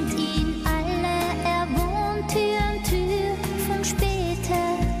kennt ihn alle, er wohnt Tür an Tür. Von später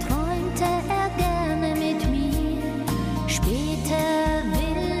träumte er gerne mit mir. Später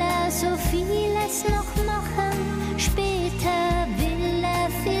will er so vieles noch machen. Später will er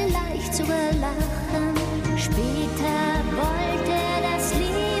vielleicht sogar lachen. Später wollte er das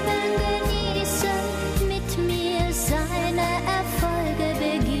Leben genießen, mit mir seine Erfolge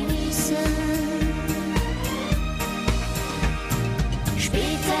begießen.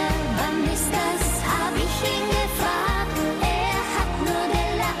 Später, wann ist das, hab ich ihn gefragt. Er hat nur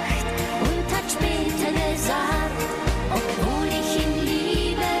gelacht und hat später gesagt, obwohl ich ihn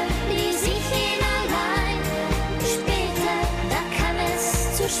liebe, ließ ich ihn allein. Später, da kann es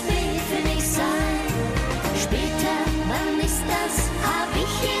zu spät für mich sein. Später, wann ist das, hab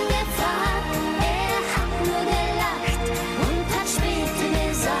ich ihn gefragt. Er hat nur gelacht und hat später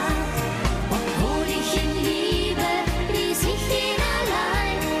gesagt, obwohl ich ihn liebe, ließ ich ihn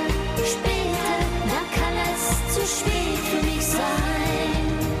allein. Später, da kann es zu spät für mich sein.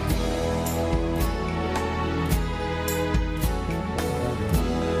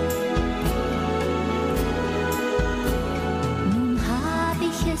 Nun hab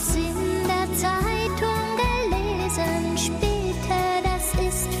ich es in der Zeitung gelesen. Später, das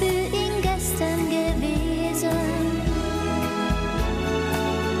ist für ihn gestern gewesen.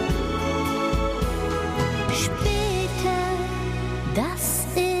 Später, das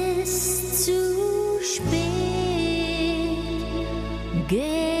ist zu spät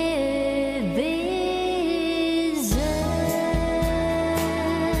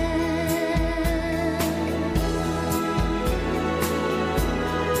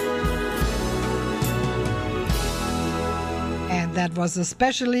And that was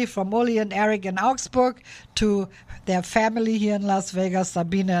especially from Uli and Eric in Augsburg to their family here in Las Vegas,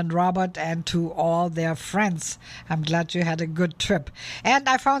 Sabine and Robert, and to all their friends. I'm glad you had a good trip. And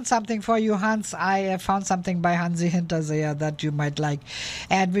I found something for you, Hans. I found something by Hansi Hinterseher that you might like.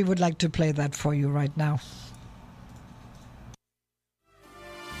 And we would like to play that for you right now.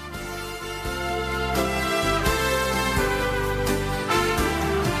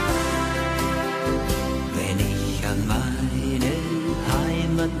 Wenn ich an meine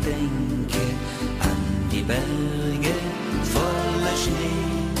Heimat denke, an die Berge voller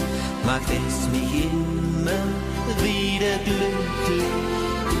Schnee, macht es mich immer wieder glücklich,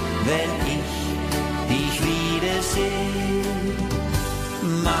 wenn ich dich wiedersehe.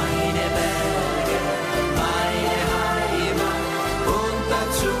 Meine Berge, meine Heimat und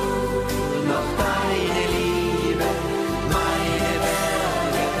dazu noch deine Liebe. Meine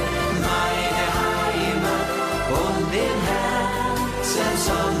Berge, meine Heimat und im Herzen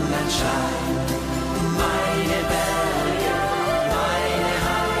Sonnenschein. Meine Berge, meine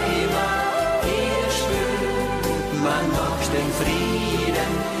Heimat, hier spürt man noch den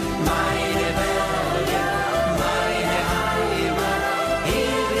Frieden. Meine Berge, meine Heimat,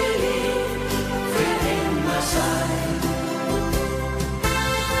 hier will ich für immer sein.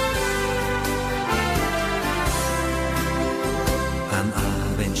 Am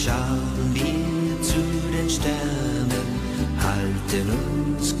Abend schauen wir zu den Sternen, halten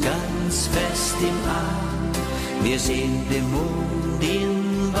uns ganz fest im Arm. Wir sehen den Mond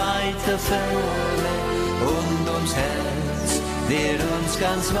in weiter Ferne, und ums Herz wird uns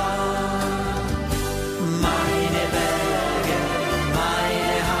ganz warm. Meine Berge,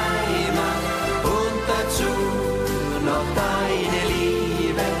 meine Heimat und dazu noch deine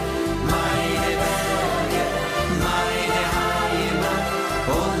Liebe. Meine Berge, meine Heimat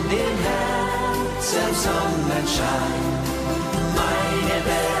und im Herzen Sonnenschein. Meine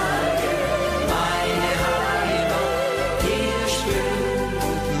Berge, meine Heimat, hier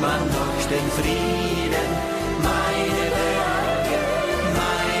spürt man noch den Frieden. Meine Berge,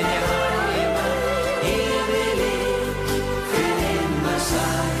 meine Heimat, hier will ich für immer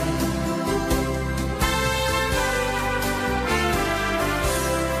sein.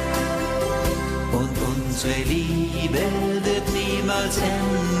 Und unsere Liebe wird niemals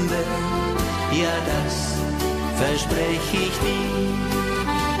enden, ja das verspreche ich dir.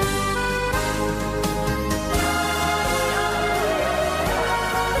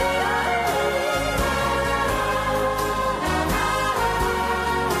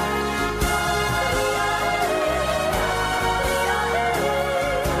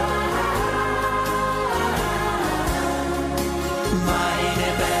 Meine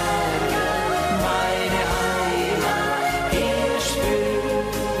Berge, meine Heimat, hier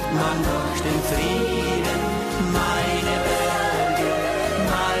spürt man noch den Frieden. Meine Berge,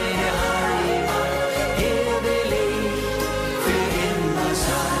 meine Heimat, hier will ich für immer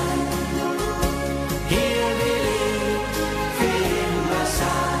sein. Hier will ich für immer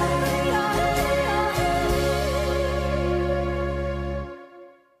sein.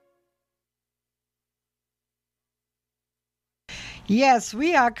 Yes,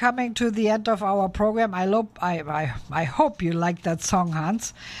 we are coming to the end of our program. I hope you like that song,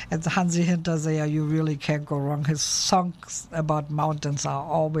 Hans. It's Hansi Hinterseer. You really can't go wrong. His songs about mountains are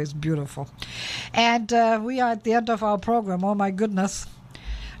always beautiful. And we are at the end of our program. Oh my goodness.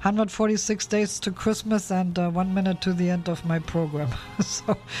 146 days to Christmas and 1 minute to the end of my program.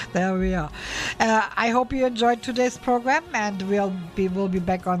 So there we are. I hope you enjoyed today's program, and we'll be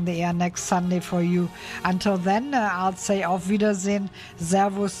back on the air next Sunday for you. Until then, I'll say auf Wiedersehen,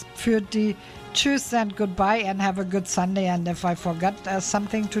 Servus, Pfirti, Tschüss and goodbye, and have a good Sunday. And if I forgot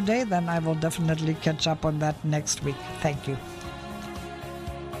something today, then I will definitely catch up on that next week. Thank you.